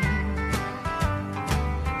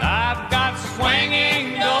 I've got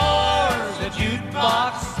swinging doors, a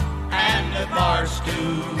jukebox, and a bar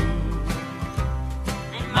stool.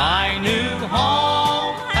 My new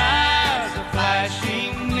home has a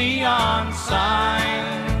flashing neon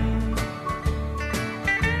sign.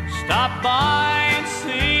 Stop by and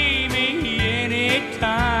see me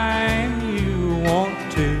anytime you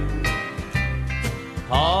want to,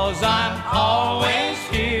 'cause I'm always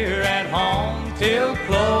here at home till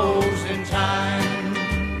closing time.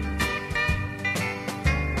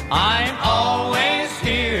 I'm always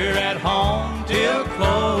here at home till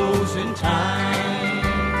closing time.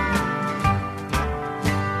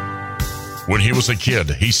 When he was a kid,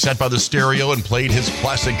 he sat by the stereo and played his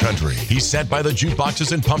classic country. He sat by the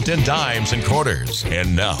jukeboxes and pumped in dimes and quarters.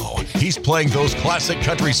 And now, he's playing those classic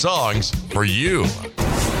country songs for you.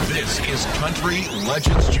 This is Country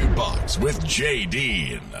Legends Jukebox with J.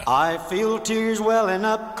 Dean. I feel tears welling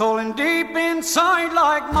up, cold and deep inside,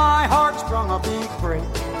 like my heart sprung a big break.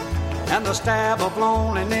 And the stab of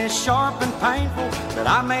loneliness sharp and painful that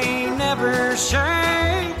I may never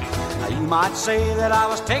shake. Now you might say that I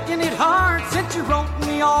was taking it hard since you wrote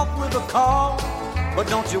me off with a call, but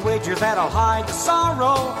don't you wager that I'll hide the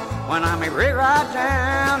sorrow when I'm right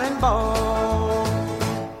down and bow.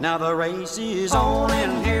 Now the race is on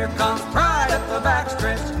and here comes pride up the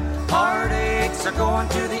backstretch. Heartaches are going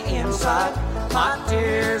to the inside, my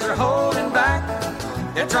tears are holding back,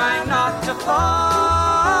 they're trying not to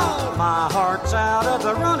fall. My heart's out of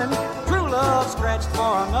the running, true love scratched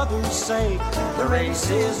for another's sake. The race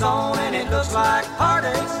is on and it looks like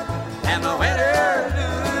heartaches, and the winner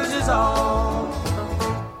loses all.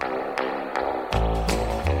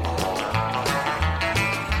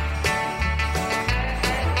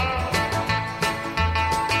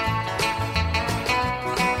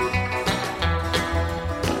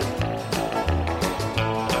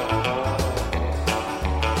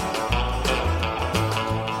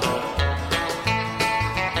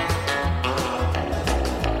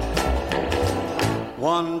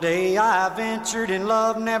 One day I ventured in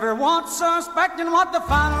love, never once suspecting what the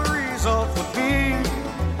final result would be.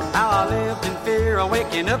 How I lived in fear of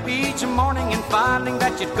waking up each morning and finding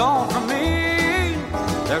that you'd gone from me.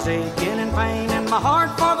 There's aching and pain in my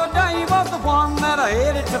heart, for the day was the one that I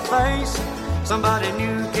headed to face. Somebody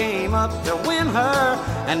new came up to win her,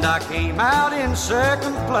 and I came out in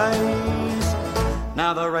second place.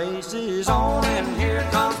 Now the race is on and here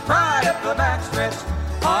comes pride up the backstretch.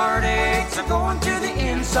 Heartaches are going to the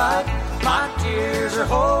inside, my tears are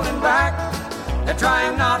holding back, they're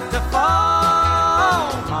trying not to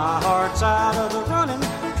fall. My heart's out of the running,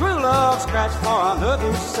 true love scratched for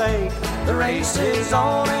another's sake. The race is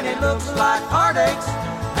on and it looks like heartaches,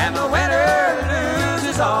 and the winner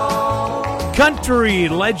loses all. Country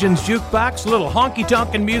Legends Jukebox, a little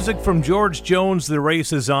honky-tonkin' music from George Jones. The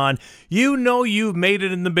race is on. You know you've made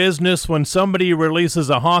it in the business when somebody releases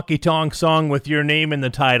a honky-tonk song with your name in the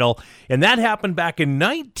title. And that happened back in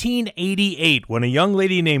 1988 when a young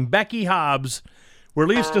lady named Becky Hobbs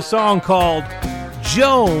released a song called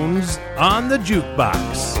Jones on the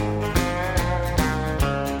Jukebox.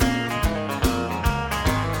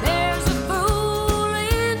 There's a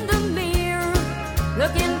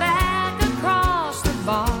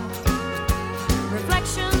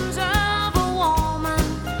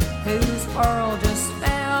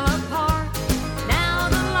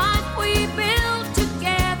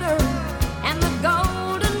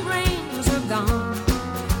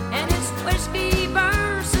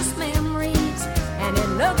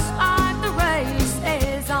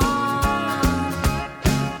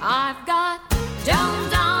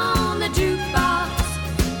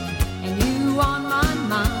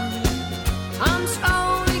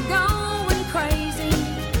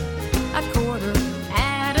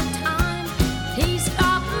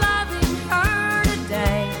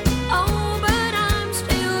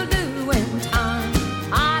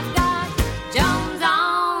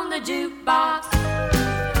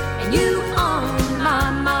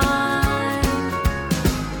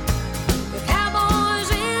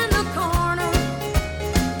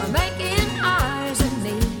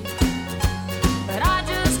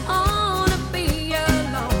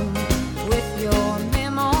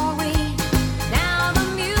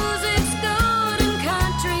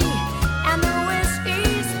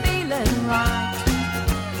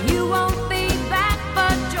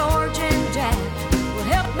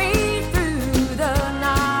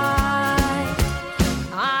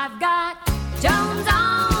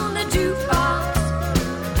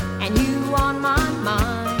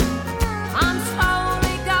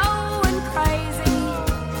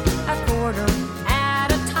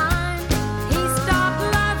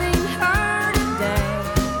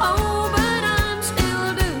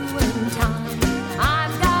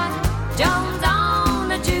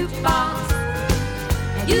jukebox,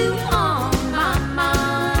 and you on my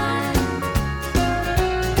mind.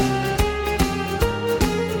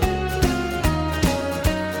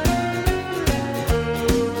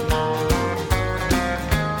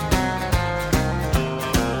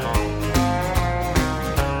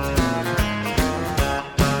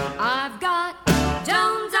 I've got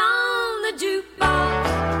Jones on the jukebox,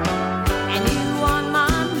 and you on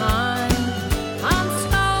my mind. I'm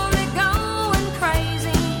slowly going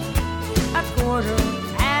crazy, a quarter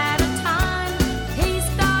at a time. He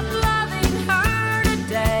stopped loving her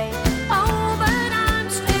today, oh, but I'm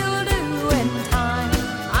still doing time.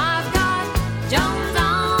 I've got Jones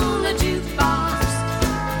on the jukebox,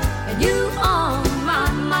 and you on my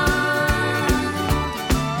mind.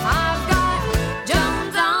 I've got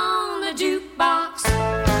Jones on the jukebox,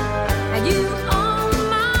 and you on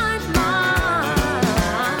my mind.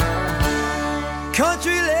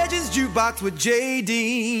 Country Legends Jukebox with J.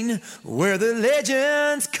 Dean, where the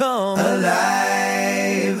legends come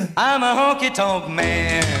alive. I'm a honky-tonk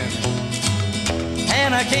man,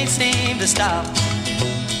 and I can't seem to stop.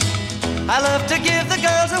 I love to give the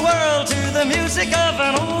girls a whirl to the music of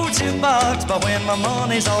an old jukebox. But when my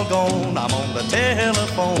money's all gone, I'm on the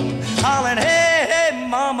telephone, hollering, hey, hey,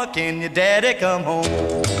 mama, can your daddy come home?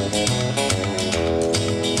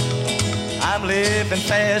 I'm living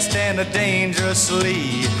fast and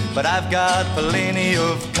dangerously, but I've got plenty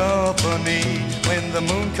of company. When the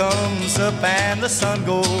moon comes up and the sun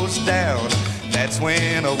goes down, that's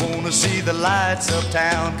when I wanna see the lights of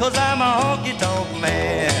town. 'Cause I'm a honky-tonk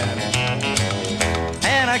man,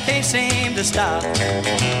 and I can't seem to stop.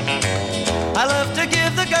 I love to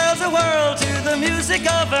give the girls a whirl to the music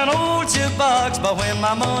of an old jukebox. But when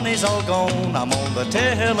my money's all gone, I'm on the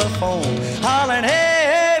telephone, hollering,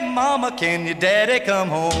 hey, hey, mama, can your daddy come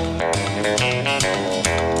home?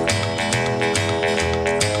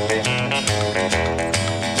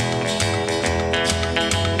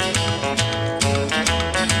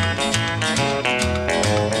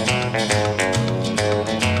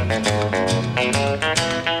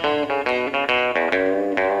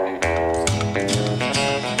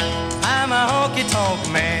 I'm a honky-tonk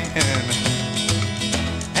man,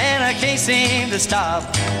 and I can't seem to stop.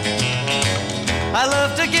 I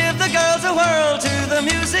love to give the girls a whirl to the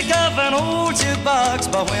music of an old jukebox.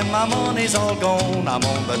 But when my money's all gone, I'm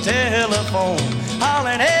on the telephone,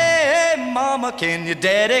 hollering, hey, hey, mama, can your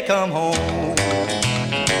daddy come home?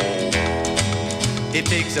 It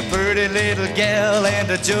takes a pretty little gal and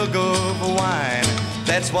a jug of wine.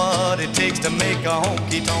 That's what it takes to make a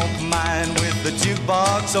honky-tonk mine. With the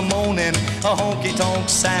jukebox a moaning, a honky-tonk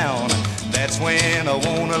sound, that's when I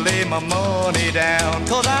wanna lay my money down.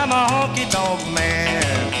 'Cause I'm a honky-tonk man,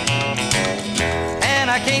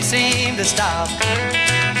 and I can't seem to stop.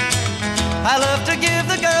 I love to give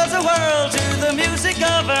the girls a whirl to the music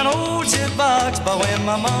of an old jukebox. But when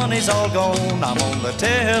my money's all gone, I'm on the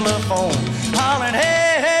telephone, hollering,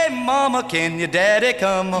 hey, hey, mama, can your daddy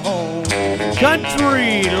come home?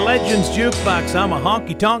 Country Legends Jukebox, I'm a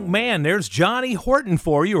honky-tonk man. There's Johnny Horton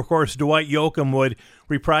for you. Of course, Dwight Yoakam would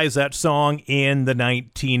reprise that song in the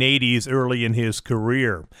 1980s, early in his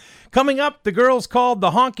career. Coming up, the girls called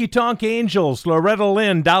the Honky Tonk Angels, Loretta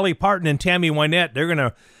Lynn, Dolly Parton, and Tammy Wynette. They're going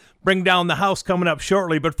to bring down the house coming up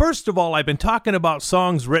shortly. But first of all, I've been talking about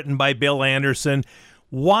songs written by Bill Anderson.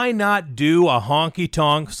 Why not do a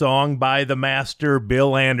honky-tonk song by the master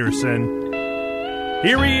Bill Anderson?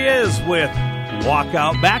 Here he is with Walk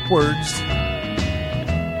Out Backwards.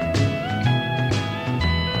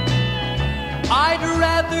 I'd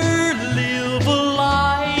rather live a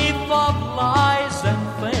life of lies and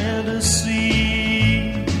fantasy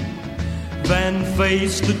than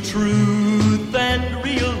face the truth and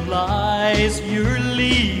realize you're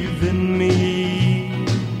leaving me.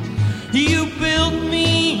 You built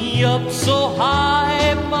me up so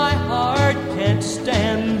high my heart can't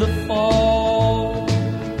stand the fall,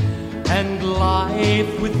 and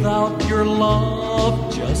life without your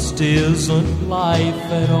love just isn't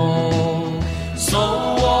life at all. So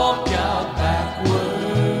walk out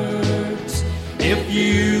backwards if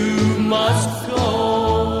you must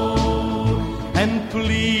go, and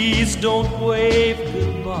please don't wave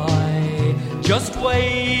goodbye, just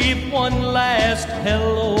wave one last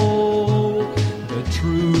hello. The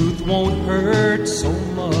truth won't hurt so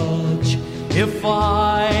much if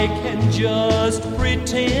I can just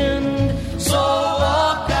pretend. So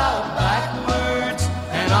walk out backwards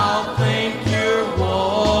and I'll think you're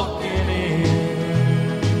walking in.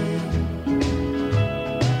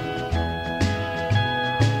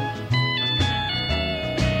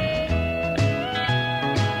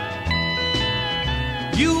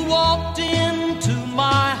 You walked into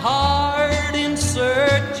my heart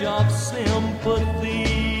pledge of sympathy.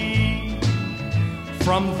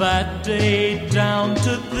 From that day down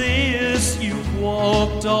to this, you've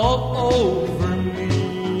walked all over me.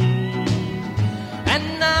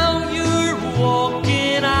 And now you're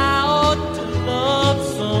walking out to love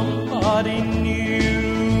somebody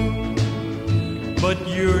new. But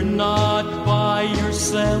you're not by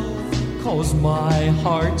yourself, 'cause my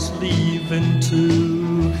heart's leaving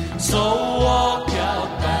too. So walk out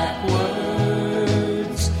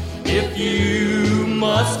backwards if you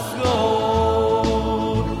must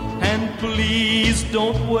go. And please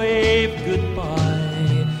don't wave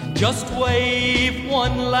goodbye, just wave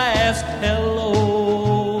one last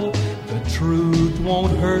hello. The truth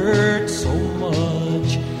won't hurt so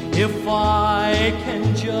much if I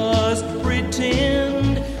can just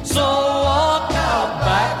pretend. So walk out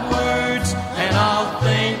backwards and I'll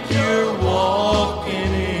think you're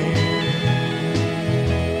walking in.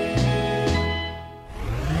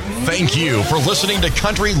 Thank you for listening to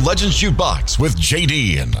Country Legends Jukebox with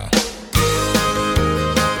JD.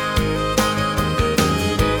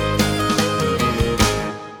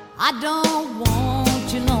 I don't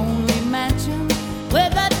want your lonely mansion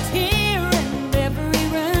with a tear in every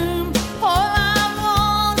room. All I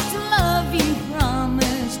want is to love you,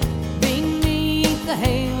 promised beneath the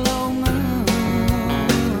halo moon.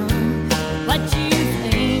 But you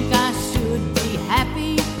think I should be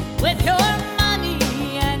happy with your money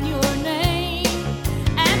and your name,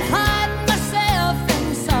 and hide myself in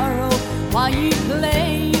sorrow while you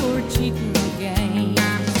play your cheating game.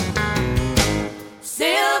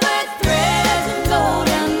 Silver threads and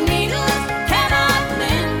golden needles cannot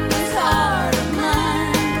mend this heart of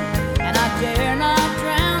mine, and I dare not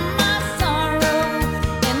drown my sorrow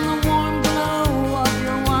in the warm glow of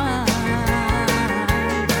your wine.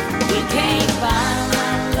 You can't buy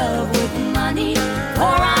my love with money,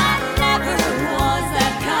 for I never was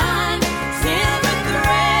that kind. Silver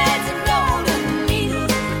threads and golden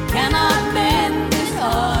needles cannot mend this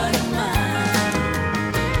heart of mine.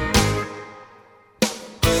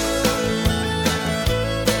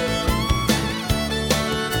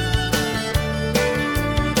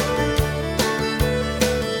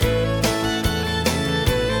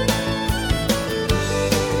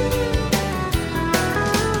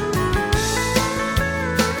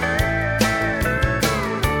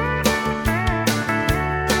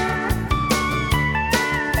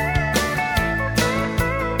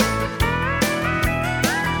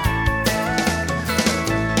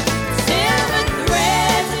 Silver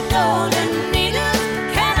threads and golden needles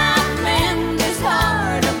cannot mend this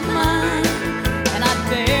heart of mine, and I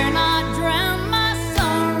dare not drown my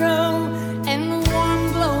sorrow in the warm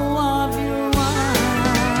glow of your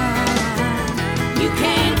wine. You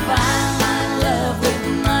can't buy my love with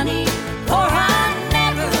money, for I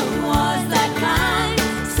never was that kind.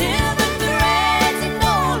 Silver threads and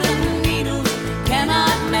golden needles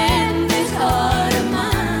cannot mend this heart of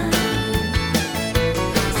mine.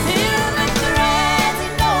 Silver threads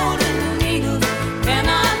and golden needles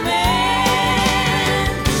cannot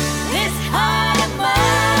mend this heart of mine.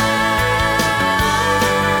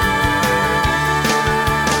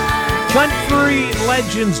 Country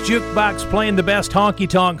Legends Jukebox playing the best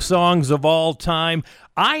honky-tonk songs of all time.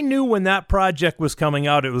 I knew when that project was coming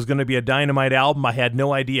out it was going to be a dynamite album. I had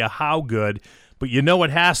no idea how good, but you know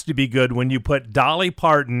it has to be good when you put Dolly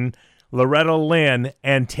Parton, Loretta Lynn,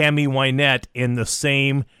 and Tammy Wynette in the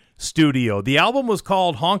same studio. The album was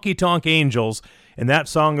called Honky Tonk Angels, and that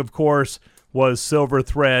song, of course, was Silver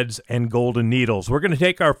Threads and Golden Needles. We're going to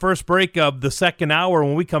take our first break of the second hour.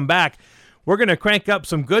 When we come back, we're going to crank up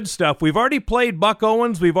some good stuff. We've already played Buck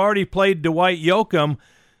Owens. We've already played Dwight Yoakam,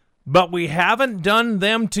 but we haven't done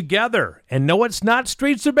them together. And no, it's not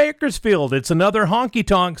Streets of Bakersfield. It's another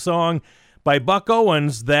honky-tonk song by Buck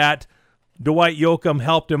Owens that Dwight Yoakam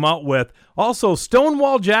helped him out with. Also,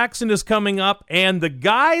 Stonewall Jackson is coming up, and the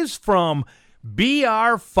guys from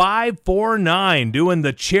BR 549 doing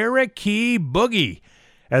the Cherokee Boogie,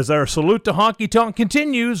 as our salute to honky tonk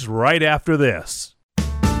continues right after this.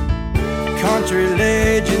 Country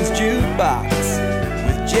Legends Jukebox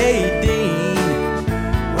with J. Dean,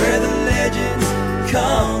 where the legends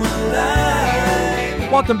come alive.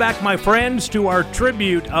 Welcome back, my friends, to our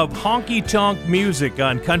tribute of honky-tonk music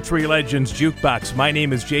on Country Legends Jukebox. My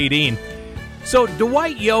name is J. Dean. So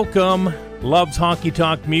Dwight Yoakam loves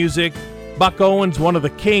honky-tonk music. Buck Owens, one of the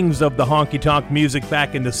kings of the honky-tonk music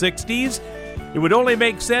back in the 60s. It would only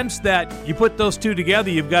make sense that you put those two together,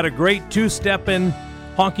 you've got a great two-stepping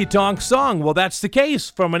honky-tonk song. Well, that's the case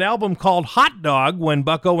from an album called Hot Dog when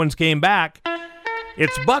Buck Owens came back.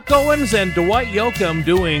 It's Buck Owens and Dwight Yoakam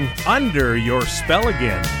doing Under Your Spell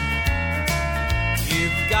Again.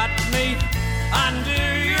 You've got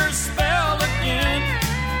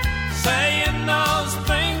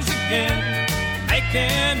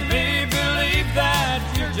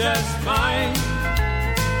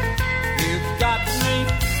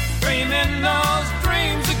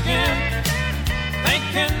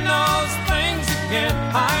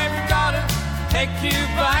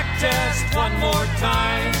just one more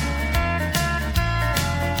time.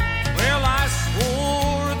 Well, I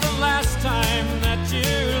swore the last time that you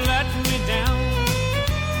let me down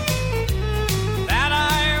that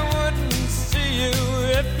I wouldn't see you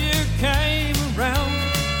if you came around.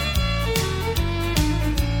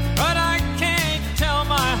 But I can't tell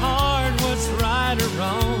my heart what's right or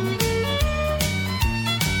wrong.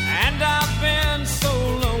 And I've been so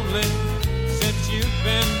lonely since you've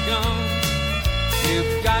been gone.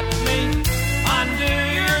 You've got me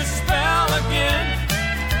under your spell again,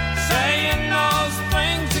 saying those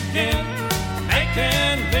things again,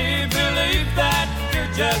 making me believe that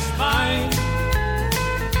you're just mine.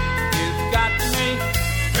 You've got me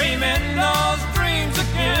dreaming those dreams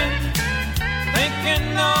again,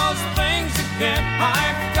 thinking those things again.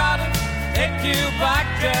 I've gotta take you back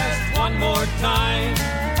just one more time.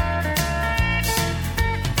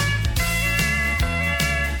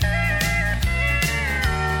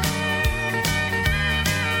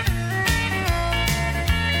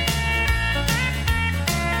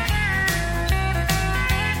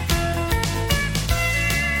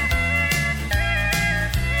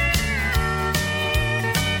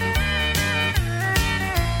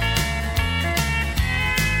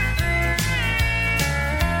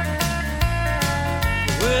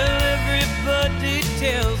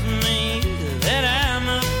 Tells me that I'm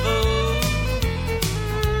a fool,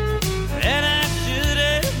 that I should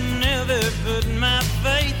have never put my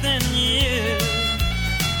faith in you.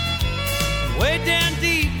 Way down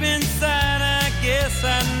deep inside, I guess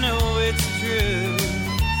I know it's true.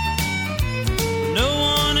 No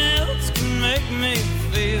one else can make me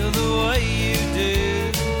feel the way you do.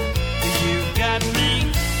 You've got me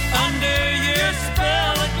under your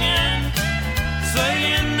spell again,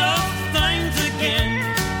 saying those things again,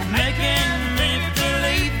 making me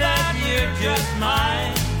believe that you're just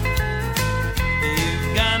mine.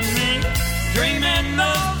 You've got me dreaming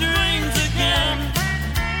those dreams again,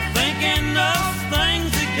 thinking those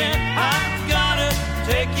things again. I've gotta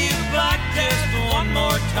take you back just one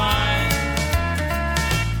more time.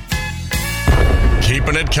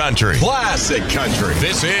 Keeping it country. Classic country.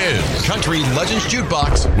 This is Country Legends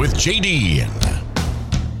Jukebox with JD.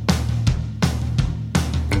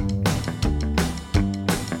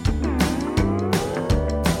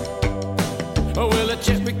 Well, a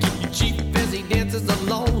Cherokee chief as he dances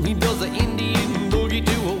along, he does an Indian boogie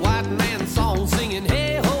to a white man song, singing,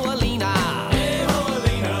 hey ho Alina, hey ho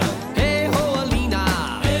Alina, hey ho Alina,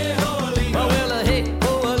 hey ho Alina. Well, hey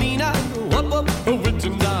ho Alina, whoop up with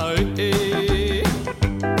tonight.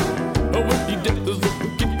 When he dances up,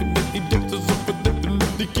 he dances up,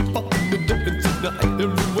 he keep on the dancing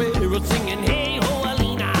everywhere, singing, hey ho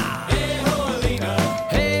Alina, hey ho Alina,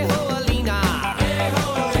 hey ho Alina, hey ho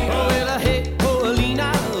Alina. Well, hey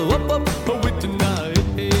up with tonight.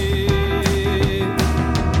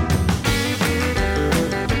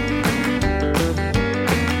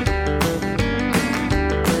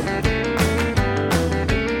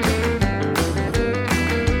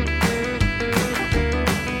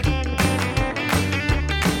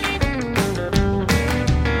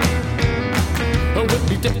 When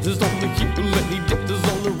he dances on the heel and he dances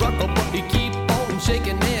on the rock, but he keep on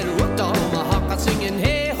shaking that rock tomahawk, singing,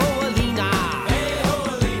 hey ho Alina, hey ho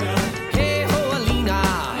Alina, hey ho Alina,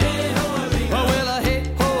 hey ho Alina. Well, hey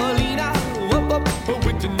ho Alina, whoop up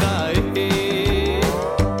with tonight.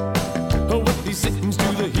 When he sings to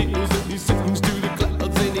the hills and he sings to the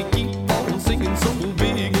clouds and he keep on singing so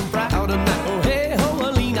big and proud, and now hey ho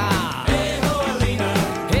Alina, hey ho Alina,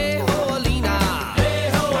 hey ho Alina, hey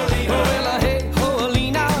ho Alina. Well, hey ho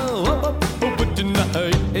Alina, whoop up with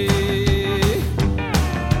tonight.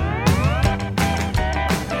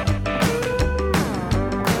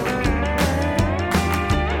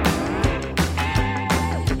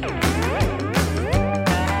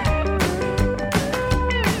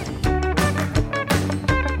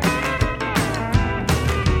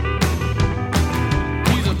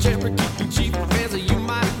 He's a Cherokee chief, as you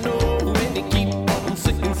might know, and he keep on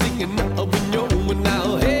singing, singing up in your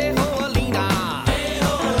now. Hey ho Alina, hey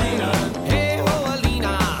ho Alina, hey ho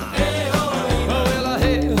Alina, hey ho Alina. Well,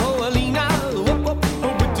 hey ho Alina, whoop up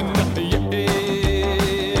with tonight.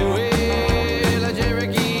 Well, a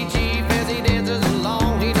Cherokee chief as he dances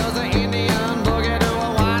along, he does an Indian boogie to a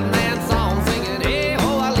white man song, singing, hey ho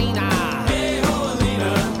Alina, hey ho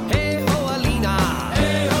Alina, hey ho Alina,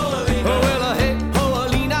 hey ho Alina. Well, hey ho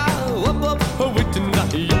Alina, whoop up with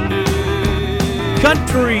tonight.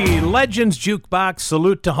 Country Legends Jukebox,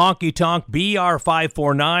 salute to Honky Tonk,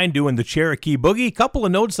 BR549 doing the Cherokee Boogie. Couple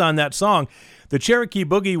of notes on that song. The Cherokee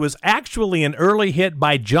Boogie was actually an early hit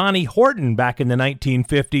by Johnny Horton back in the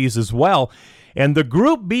 1950s as well. And the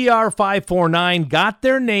group BR549 got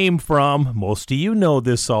their name from, most of you know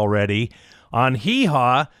this already, on Hee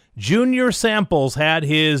Haw, Junior Samples had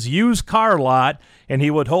his used car lot, and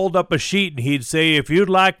he would hold up a sheet and he'd say, if you'd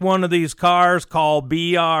like one of these cars, call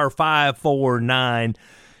BR549.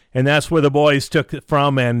 And that's where the boys took it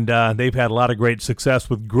from, and they've had a lot of great success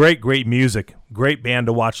with great music. Great band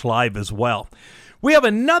to watch live as well. We have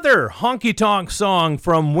another honky-tonk song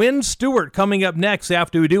from Wynn Stewart coming up next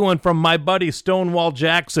after we do one from my buddy Stonewall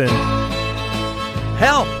Jackson.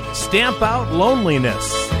 Help Stamp Out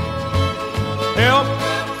Loneliness. Help,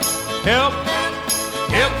 help,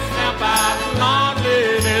 help stamp out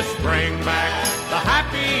loneliness. Bring back the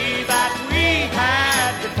happy that we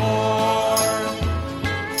had before.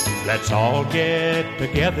 Let's all get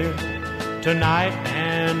together tonight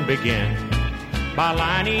and begin by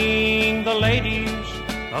lining the ladies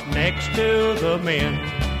up next to the men.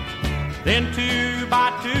 Then 2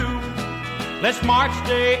 by 2, let's march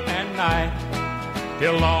day and night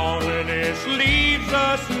till loneliness leaves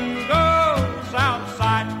us and goes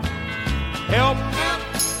outside. Help,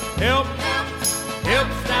 help, help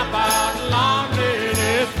stamp out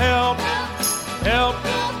loneliness. Help, help,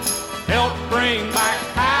 help bring back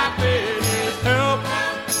happiness. Help,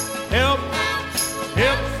 help,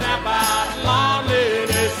 help stamp out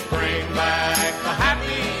loneliness. Bring back the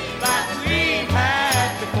happy that we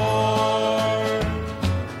had before.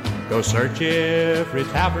 Go search every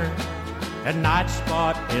tavern and night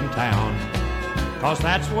spot in town, 'cause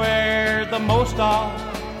that's where the most of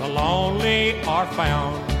the lonely are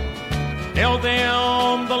found. Tell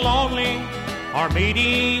them the lonely are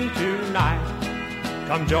meeting tonight.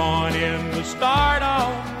 Come join in the start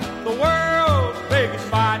of the world's biggest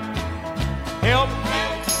fight. Help,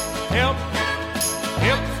 help,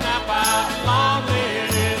 help snap out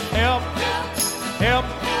loneliness. Help, help,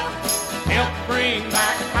 help bring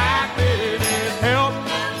back happiness. Help,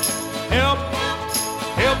 help,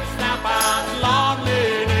 help snap out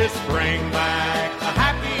loneliness. Bring back the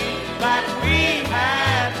happy that we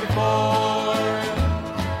had before.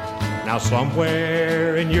 Now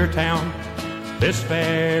somewhere in your town this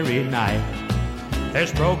very night,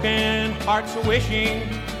 there's broken hearts wishing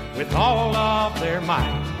with all of their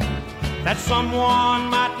might that someone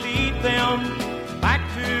might lead them back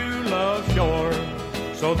to love's shore,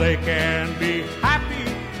 so they can be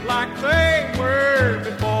happy like they were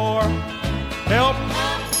before. Help,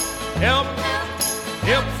 help,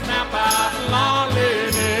 help snap out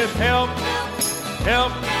loneliness. Help,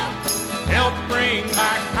 help, help bring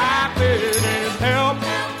back happiness. Help,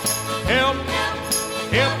 help,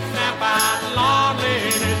 help snap out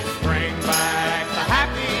loneliness. Bring back the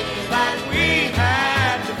happy that we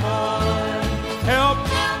had before. Help,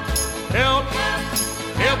 help,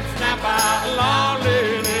 help snap out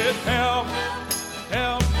loneliness. Help,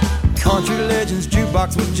 help. Country Legends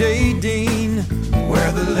Jukebox with J. Dean,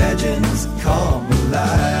 where the legends come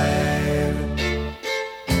alive.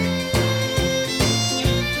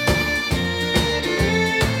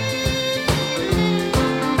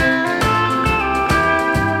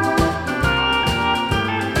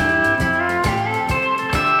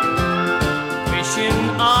 Wishing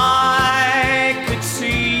I could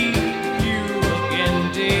see you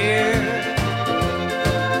again, dear,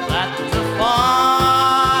 that the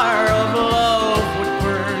fire of love would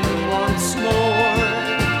burn once more.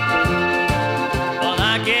 But I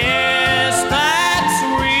guess that's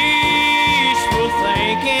wishful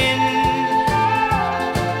thinking,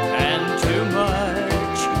 and too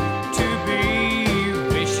much to be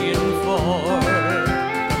wishing for.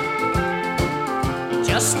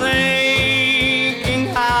 Just thinking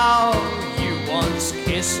how you once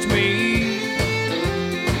kissed me,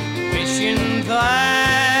 wishing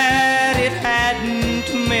that it hadn't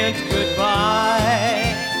meant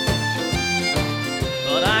goodbye.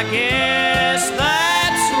 But I guess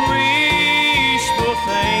that's wishful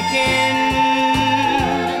thinking.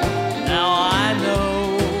 Now I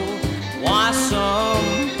know why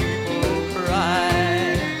some people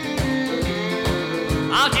cry.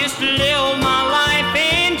 I'll just live my life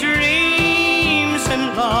in dreams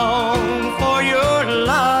and long for your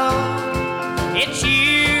love. It's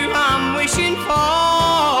you I'm wishing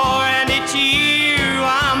for, and it's you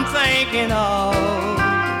I'm thinking of.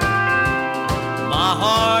 My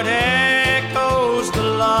heart echoes the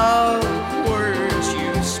love words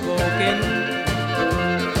you've spoken,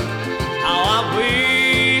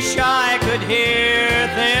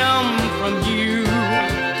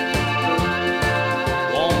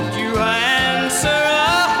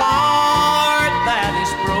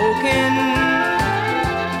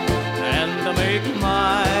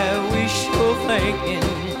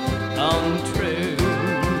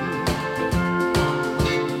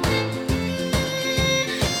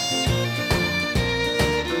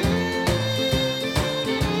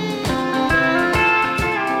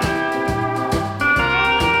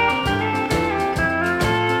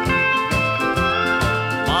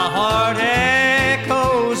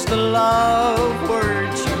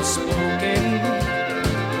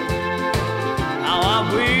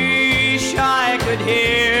 wish I could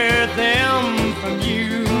hear them from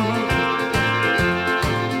you.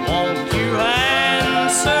 Won't you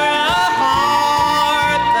answer a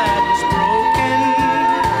heart that is broken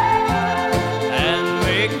and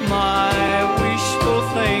make my wishful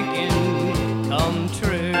thinking come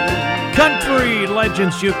true? Country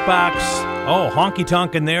Legends Jukebox. Oh, honky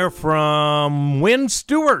tonk in there from Wynn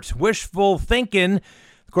Stewart. Wishful Thinking.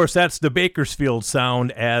 Of course, that's the Bakersfield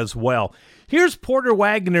sound as well. Here's Porter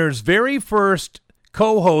Wagoner's very first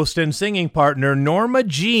co-host and singing partner, Norma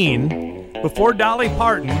Jean, before Dolly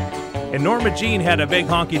Parton. And Norma Jean had a big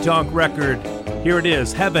honky tonk record. Here it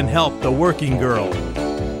is, Heaven Help the Working Girl.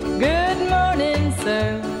 Good morning,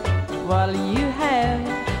 sir. What'll you have?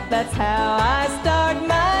 That's how I start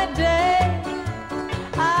my day.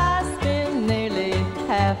 I spend nearly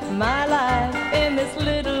half my life in this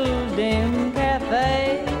little dim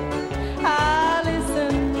cafe. I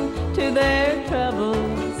listen to their troubles.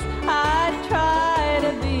 I try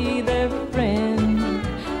to be their friend.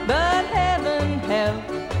 But heaven help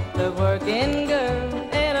the working girl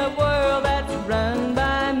in a world that's run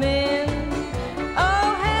by men.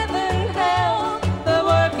 Oh, heaven help the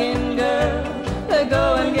working girl. The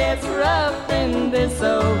going gets rough in this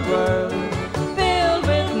old world, filled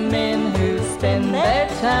with men who spend their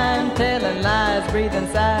time telling lies, breathing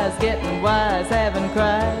sighs, getting wise, having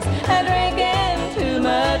cries, and drinking too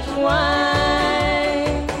much wine.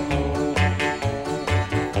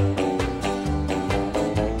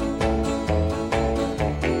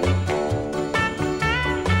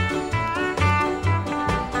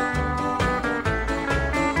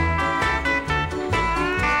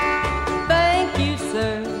 Thank you,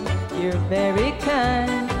 sir, you're very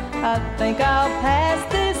kind. I think I'll pass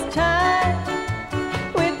this time.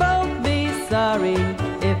 We'd both be sorry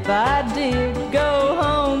if I did go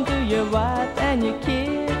home to your wife and your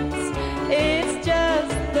kids. It's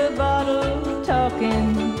just the bottle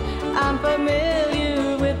talking. I'm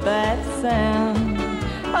familiar with that sound.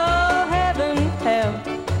 Oh, heaven help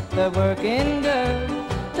the working girl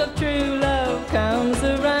till true love comes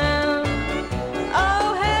around.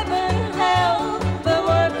 Oh, heaven help the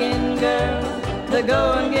working girl. The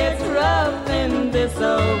going gets rough in this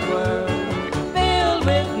old world, filled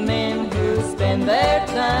with men who spend their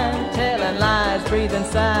time telling lies, breathing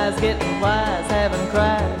sighs, getting wise, having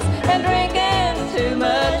cries, and drinking too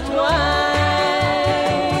much wine.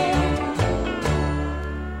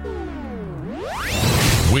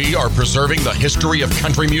 We are preserving the history of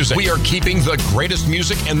country music. We are keeping the greatest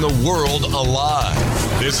music in the world alive.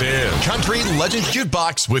 This is Country Legends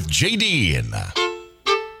Jukebox with JD.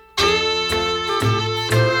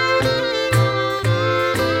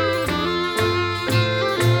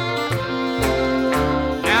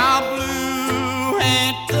 Now blue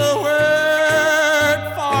ain't the word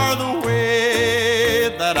for the way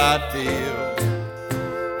that I feel,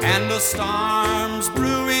 and the storm's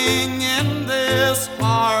brewing in this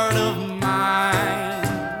heart of mine.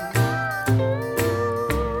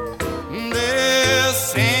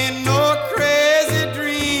 This ain't no crazy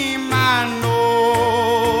dream, I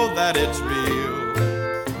know that it's real.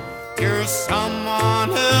 You're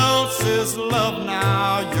someone else's love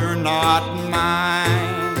now, you're not mine.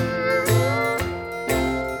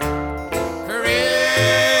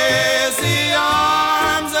 Crazy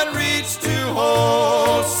arms that reach to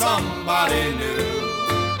hold somebody new.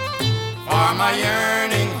 For my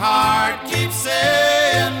yearning heart keeps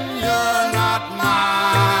saying you're not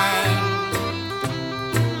mine.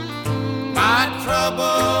 My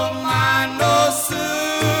troubled mind knows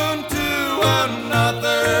soon to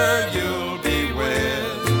another you'll be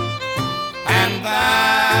with, and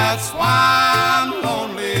that's why I'm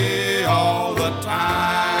lonely all the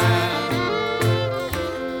time.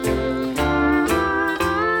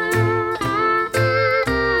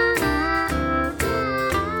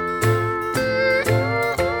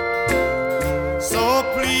 So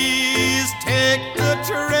please take the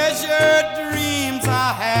treasured dreams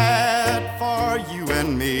I had for you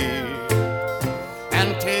and me,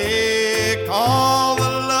 and take all the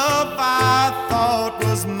love I thought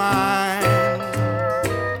was mine.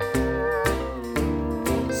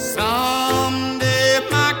 Someday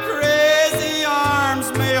my crazy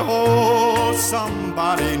arms may hold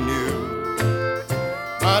somebody new,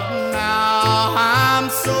 but now I'm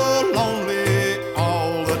so lonely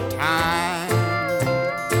all the time.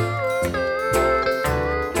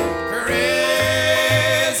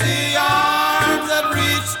 Crazy arms that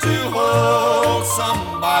reach to hold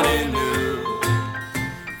somebody new.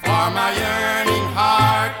 For my yearning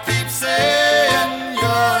heart keeps saying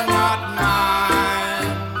you're not mine.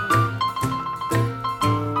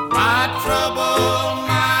 My troubled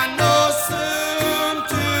mind knows soon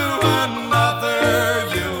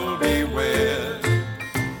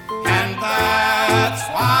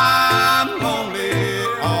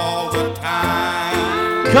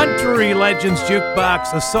Country Legends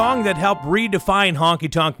Jukebox, a song that helped redefine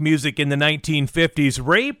honky-tonk music in the 1950s,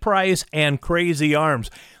 Ray Price and Crazy Arms.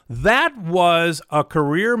 That was a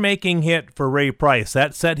career-making hit for Ray Price.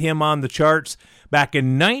 That set him on the charts back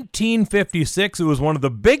in 1956. It was one of the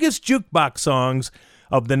biggest jukebox songs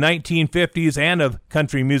of the 1950s and of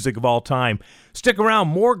country music of all time. Stick around,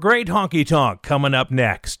 more great honky-tonk coming up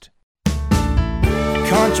next.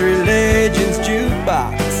 Country Legends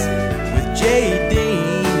Jukebox with J.D.,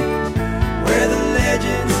 where the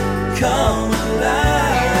legends come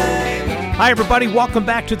alive. Hi, everybody. Welcome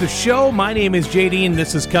back to the show. My name is J.D., and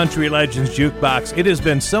this is Country Legends Jukebox. It has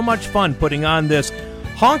been so much fun putting on this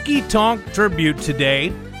honky-tonk tribute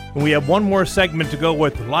today. And we have one more segment to go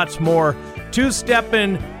with lots more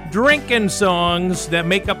two-stepping, drinking songs that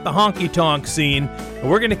make up the honky-tonk scene. And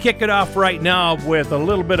we're going to kick it off right now with a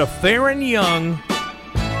little bit of Theron Young.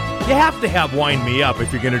 You have to have Wind Me Up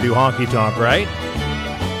if you're going to do honky-tonk, right?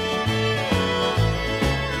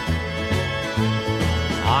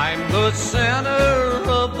 I'm the center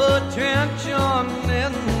of attention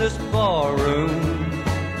in this barroom,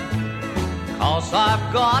 'cause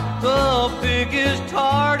I've got the biggest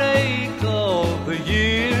heartache of the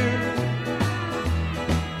year.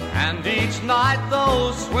 And each night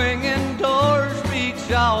those swinging doors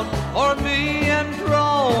reach out for me and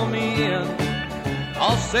draw me in.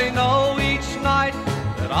 I'll say no each night,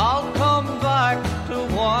 that I'll come back to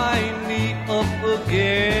wind me up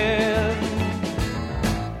again.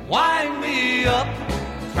 Wind me up,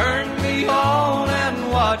 turn me on, and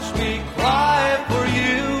watch me cry for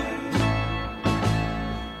you.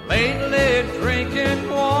 Lately drinking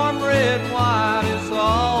warm red wine is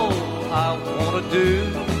all I want to do.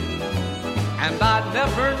 And I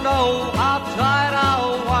never know how tight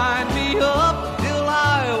I'll wind me up till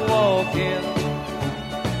I walk in.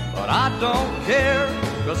 But I don't care,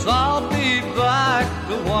 'cause I'll be back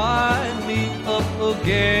to wind me up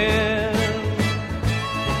again.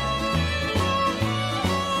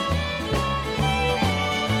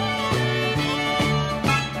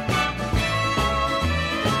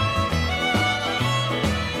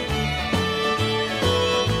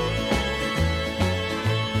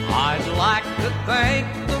 I'd like to thank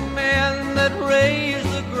the men that raise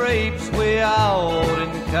the grapes way out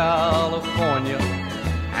in California,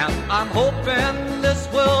 and I'm hoping this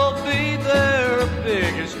will be their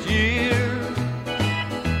biggest year.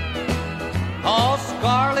 Oh,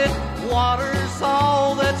 scarlet water's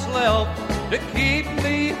all that's left to keep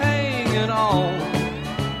me hanging on,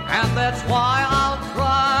 and that's why I'll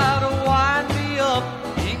try to wind me up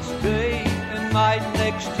each day and night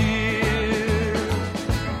next year.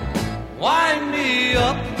 Wind me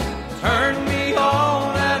up, turn me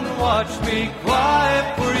on, and watch me cry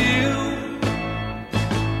for you.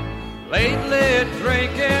 Lately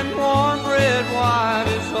drinking warm red wine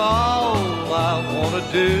is all I want to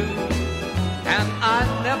do. And I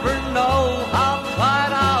never know how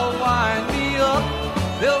tight I'll wind me up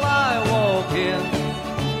till I walk in.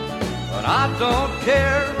 But I don't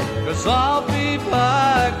care, 'cause I'll be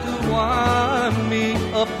back to wind me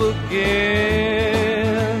up again.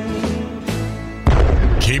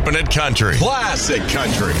 Keeping it country. Classic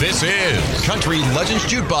country. This is Country Legends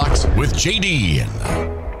Jukebox with J.D.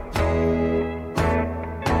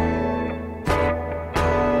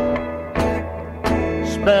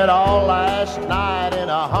 Spent all last night in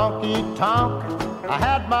a honky-tonk. I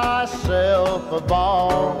had myself a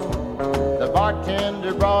ball. The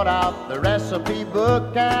bartender brought out the recipe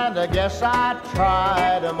book, and I guess I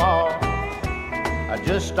tried them all. I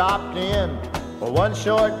just stopped in for one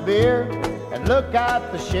short beer, and look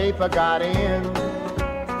at the shape I got in.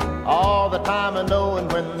 All the time I knowing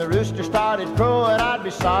when the rooster started crowing, I'd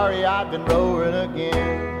be sorry I'd been roaring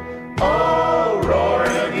again. Oh,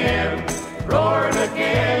 roaring again,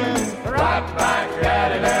 right back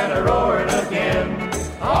at it and a roaring again.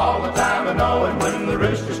 All the time I knowing when the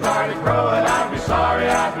rooster started crowing, I'd be sorry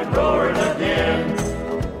I'd been roaring again.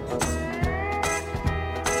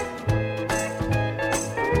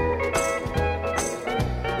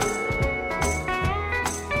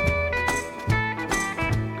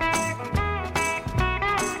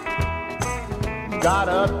 Got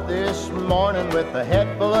up this morning with a head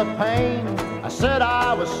full of pain. I said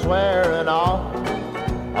I was swearing off.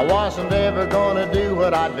 I wasn't ever gonna do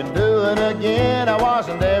what I'd been doing again. I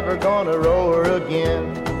wasn't ever gonna roar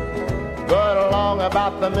again. But along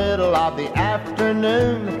about the middle of the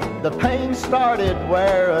afternoon, the pain started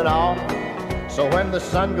wearing off. So when the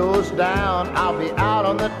sun goes down, I'll be out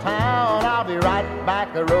on the town. I'll be right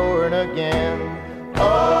back a-roaring again.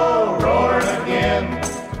 Oh, roaring again,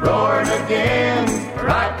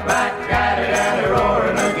 right back at it and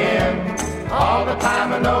a-roaring again. All the the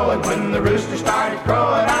time I know, and when the rooster started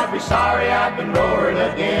crowing, I'd be sorry I'd been roaring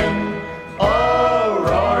again. Oh,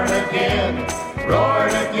 roaring again,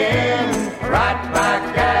 right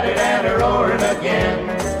back at it and a roaring again.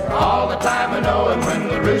 All the time I know, and when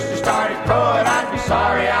the rooster started crowing, I'd be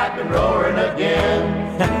sorry I'd been roaring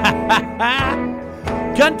again.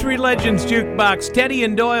 Country Legends Jukebox, Teddy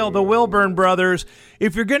and Doyle, the Wilburn brothers.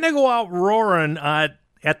 If you're going to go out roaring at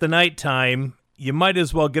the nighttime, you might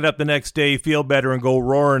as well get up the next day, feel better, and go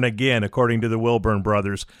roaring again, according to the Wilburn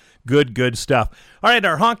brothers. Good stuff. All right,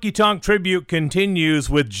 our Honky Tonk tribute continues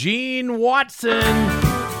with Gene Watson.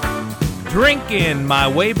 Drinking my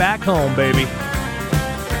way back home, baby.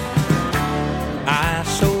 I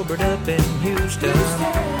sobered up in Houston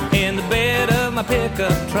in the bed of my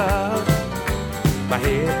pickup truck. My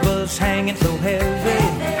head was hanging so heavy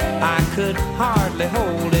I could hardly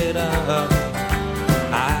hold it up.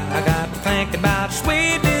 I got to thinking about a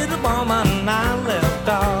sweet little woman I left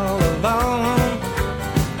all alone.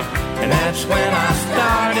 And that's when I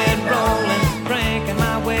started rolling, drinking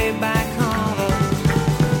my way back home.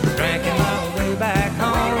 Drinking my way back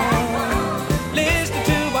home. Listening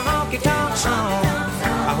to a honky-tonk song.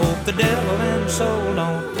 I hope the devil and the soul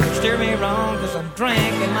don't steer me wrong, 'cause I'm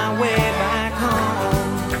drinking my way back home.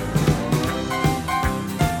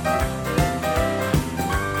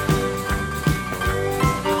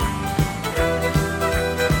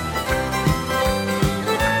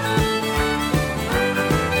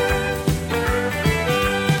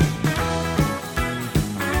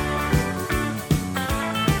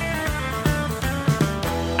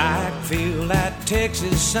 Feel that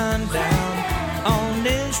Texas sundown on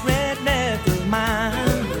this redneck of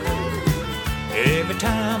mine. Every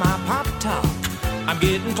time I pop top, I'm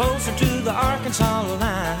getting closer to the Arkansas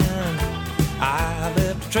line. I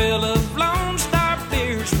left a trail of Lone Star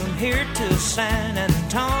beers from here to San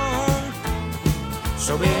Antone.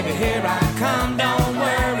 So baby, here I come, don't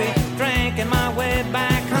worry, drinking my way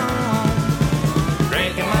back home.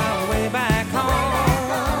 Drinking my way back home.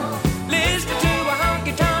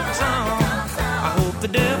 The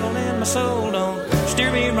devil in my soul don't steer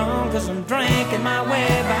me wrong, 'cause I'm drinking my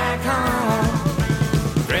way back home.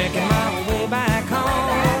 Drinking my way back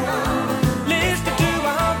home. Listening to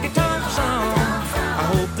a honky-tonk song. I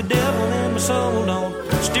hope the devil in my soul don't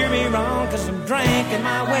steer me wrong, 'cause I'm drinking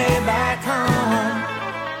my way back home.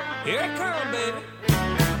 Here it comes, baby.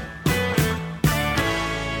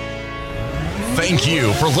 Thank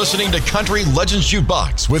you for listening to Country Legends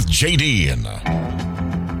Jukebox with JD.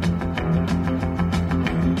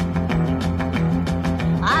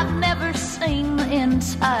 I've never seen the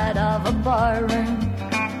inside of a barroom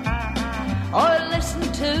or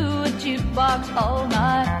listened to a jukebox all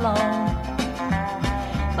night long.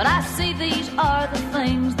 But I see these are the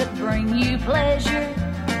things that bring you pleasure.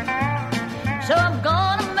 So I'm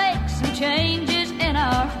gonna make some changes in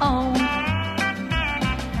our home.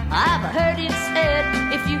 I've heard it said,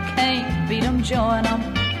 if you can't beat 'em, join 'em.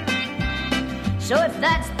 So if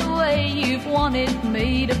that's the way you've wanted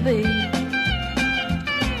me to be,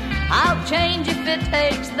 I'll change if it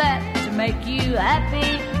takes that to make you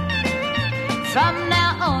happy. From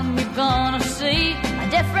now on you're gonna see a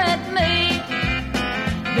different me.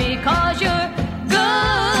 Because you're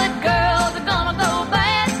good girls are gonna go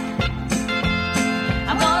bad.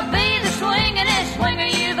 I'm gonna be the swingin'est swinger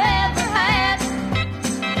you've ever had.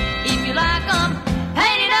 If you like 'em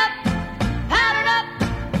painted up, powdered up,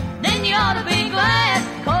 then you ought to be glad.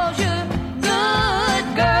 'Cause you're good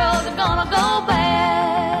girls are gonna go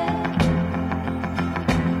bad.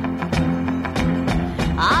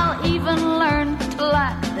 I'll even learn to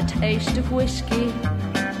like the taste of whiskey.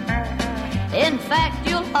 In fact,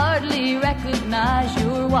 you'll hardly recognize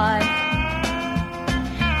your wife.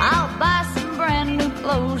 I'll buy some brand new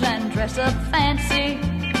clothes and dress up fancy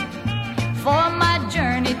for my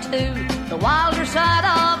journey to the wilder side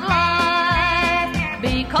of life.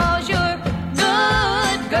 Because you're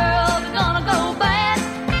good girls are gonna go bad.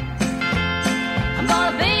 I'm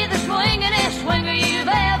gonna be the swingin'est swinger you've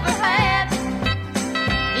ever had.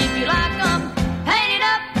 If you like 'em painted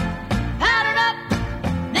up, powdered up,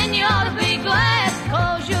 then you ought to be glad.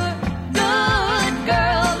 'Cause you're good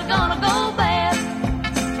girls are gonna go bad.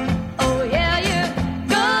 Oh yeah, you're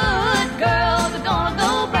good girls are gonna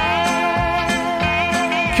go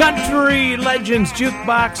bad. Country Legends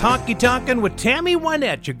Jukebox, honky tonkin' with Tammy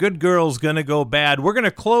Wynette. Your good girl's gonna go bad. We're gonna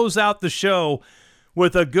close out the show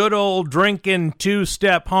with a good old drinking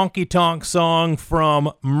two-step honky tonk song from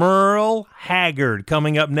Merle Haggard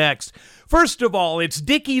coming up next. First of all, it's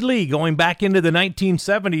Dickie Lee going back into the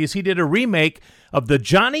 1970s. He did a remake of the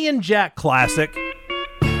Johnny and Jack classic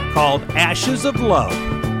called Ashes of Love.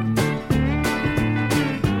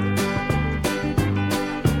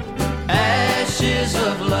 ashes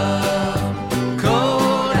of love,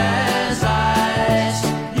 cold as ice.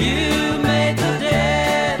 You made the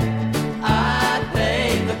dead, I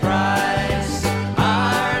paid the price.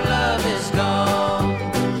 Our love is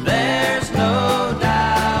gone, there's no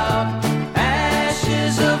doubt.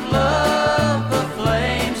 Ashes of love, the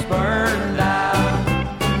flames burned out.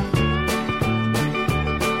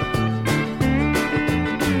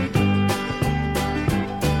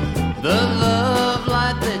 The love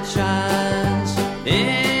light that shines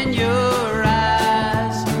in your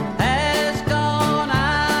eyes has gone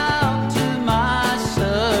out to my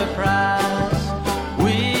surprise.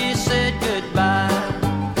 We said goodbye,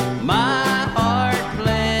 my heart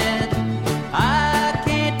bled. I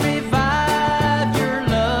can't revive your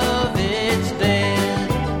love, it's dead.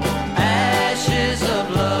 Ashes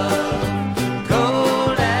of love,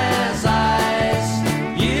 cold as ice.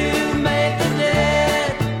 You made the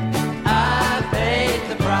dead, I paid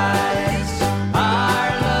the price.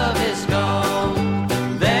 Our love is gone,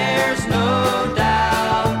 there's no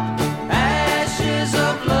doubt. Ashes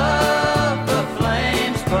of love, the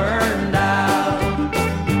flames burned out.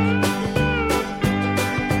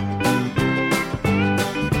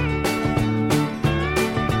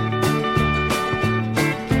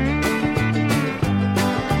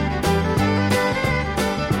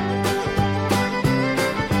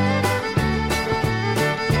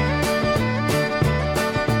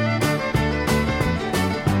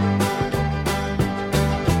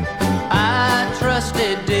 I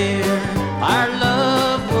trusted, dear, our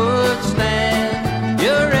love would stand.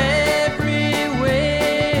 Your every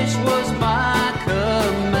wish was my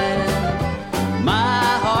command.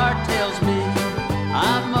 My heart tells me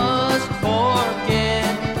I must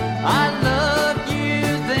forget. I loved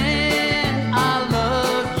you then, I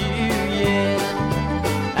love you yet.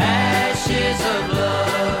 Ashes of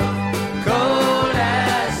love, cold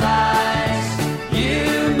as ice.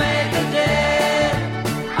 You made the dead,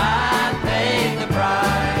 I paid the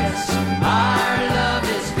price. Our love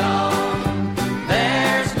is gone,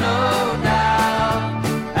 there's no doubt.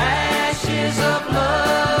 Ashes of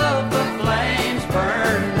love, the flames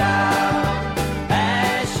burned out.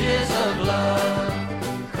 Ashes of love,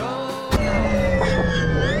 cold.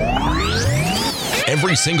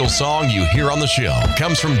 Every single song you hear on the show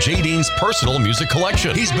comes from J. Dean's personal music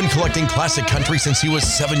collection. He's been collecting classic country since he was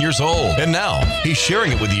 7 years old, and now he's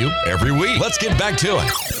sharing it with you every week. Let's get back to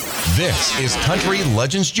it. This is Country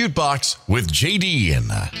Legends Jukebox with J. Dean.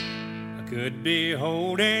 I could be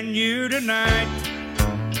holding you tonight.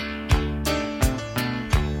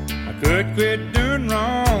 I could quit doing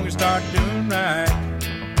wrong and start doing right.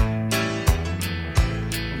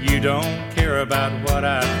 You don't care about what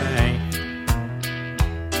I think.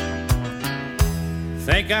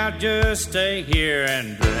 Think I'll just stay here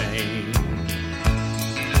and drink.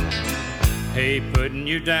 Hey, putting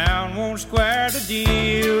you down won't square the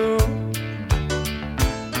deal.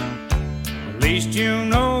 At least you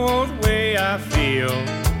know the way I feel.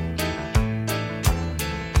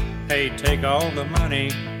 Hey, take all the money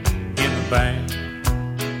in the bank.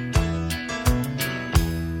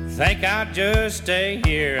 Think I'll just stay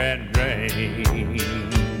here and drink.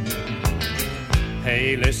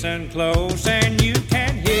 Hey, listen close and you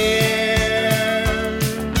can hear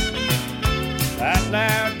that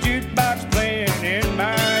loud jukebox playing in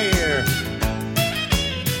my ear.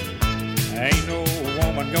 Ain't no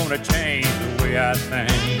woman gonna change the way I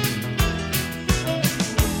think.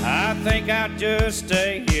 I think I'll just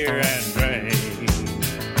stay here and drink.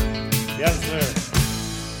 Yes, sir.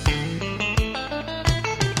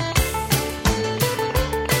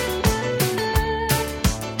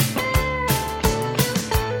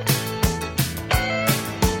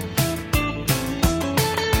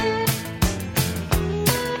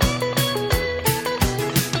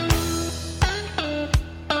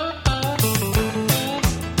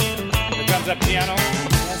 The piano.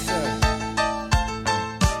 Yes, sir.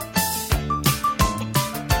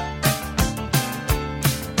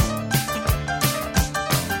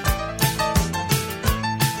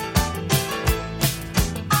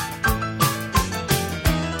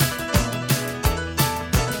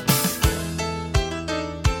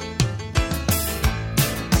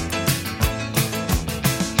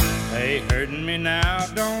 Hey, hurting me now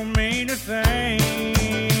don't mean a thing.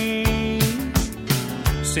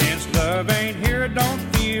 Since love ain't here, don't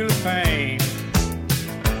feel the pain.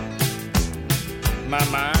 My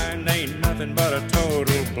mind ain't nothing but a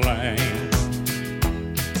total blank.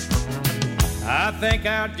 I think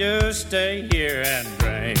I'll just stay here and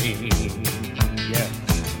drink. Yeah.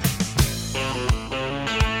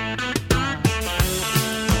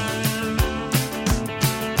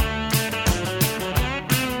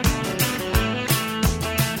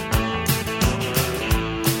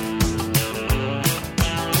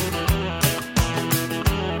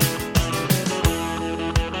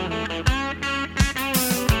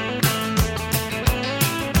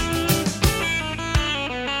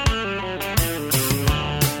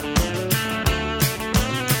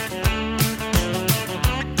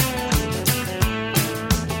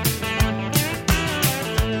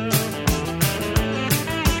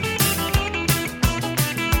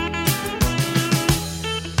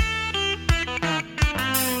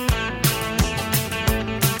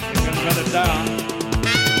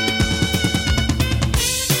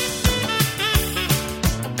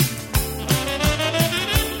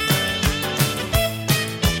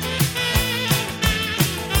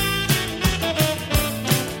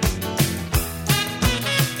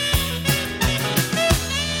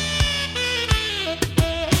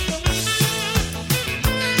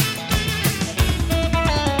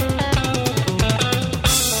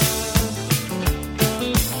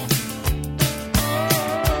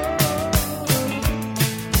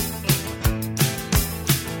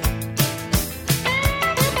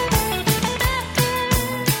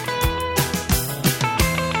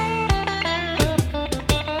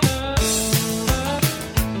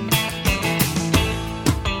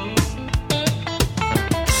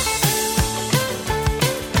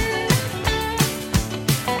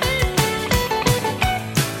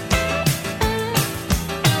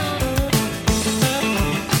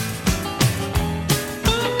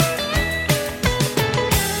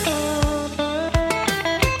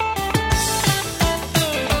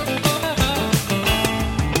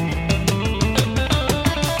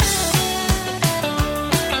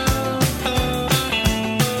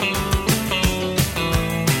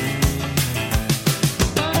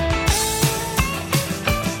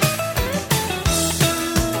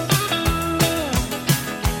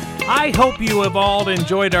 I hope you have all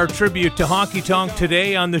enjoyed our tribute to Honky Tonk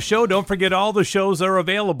today on the show. Don't forget all the shows are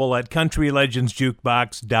available at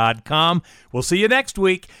countrylegendsjukebox.com. We'll see you next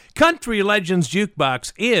week. Country Legends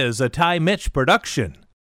Jukebox is a Ty Mitch production.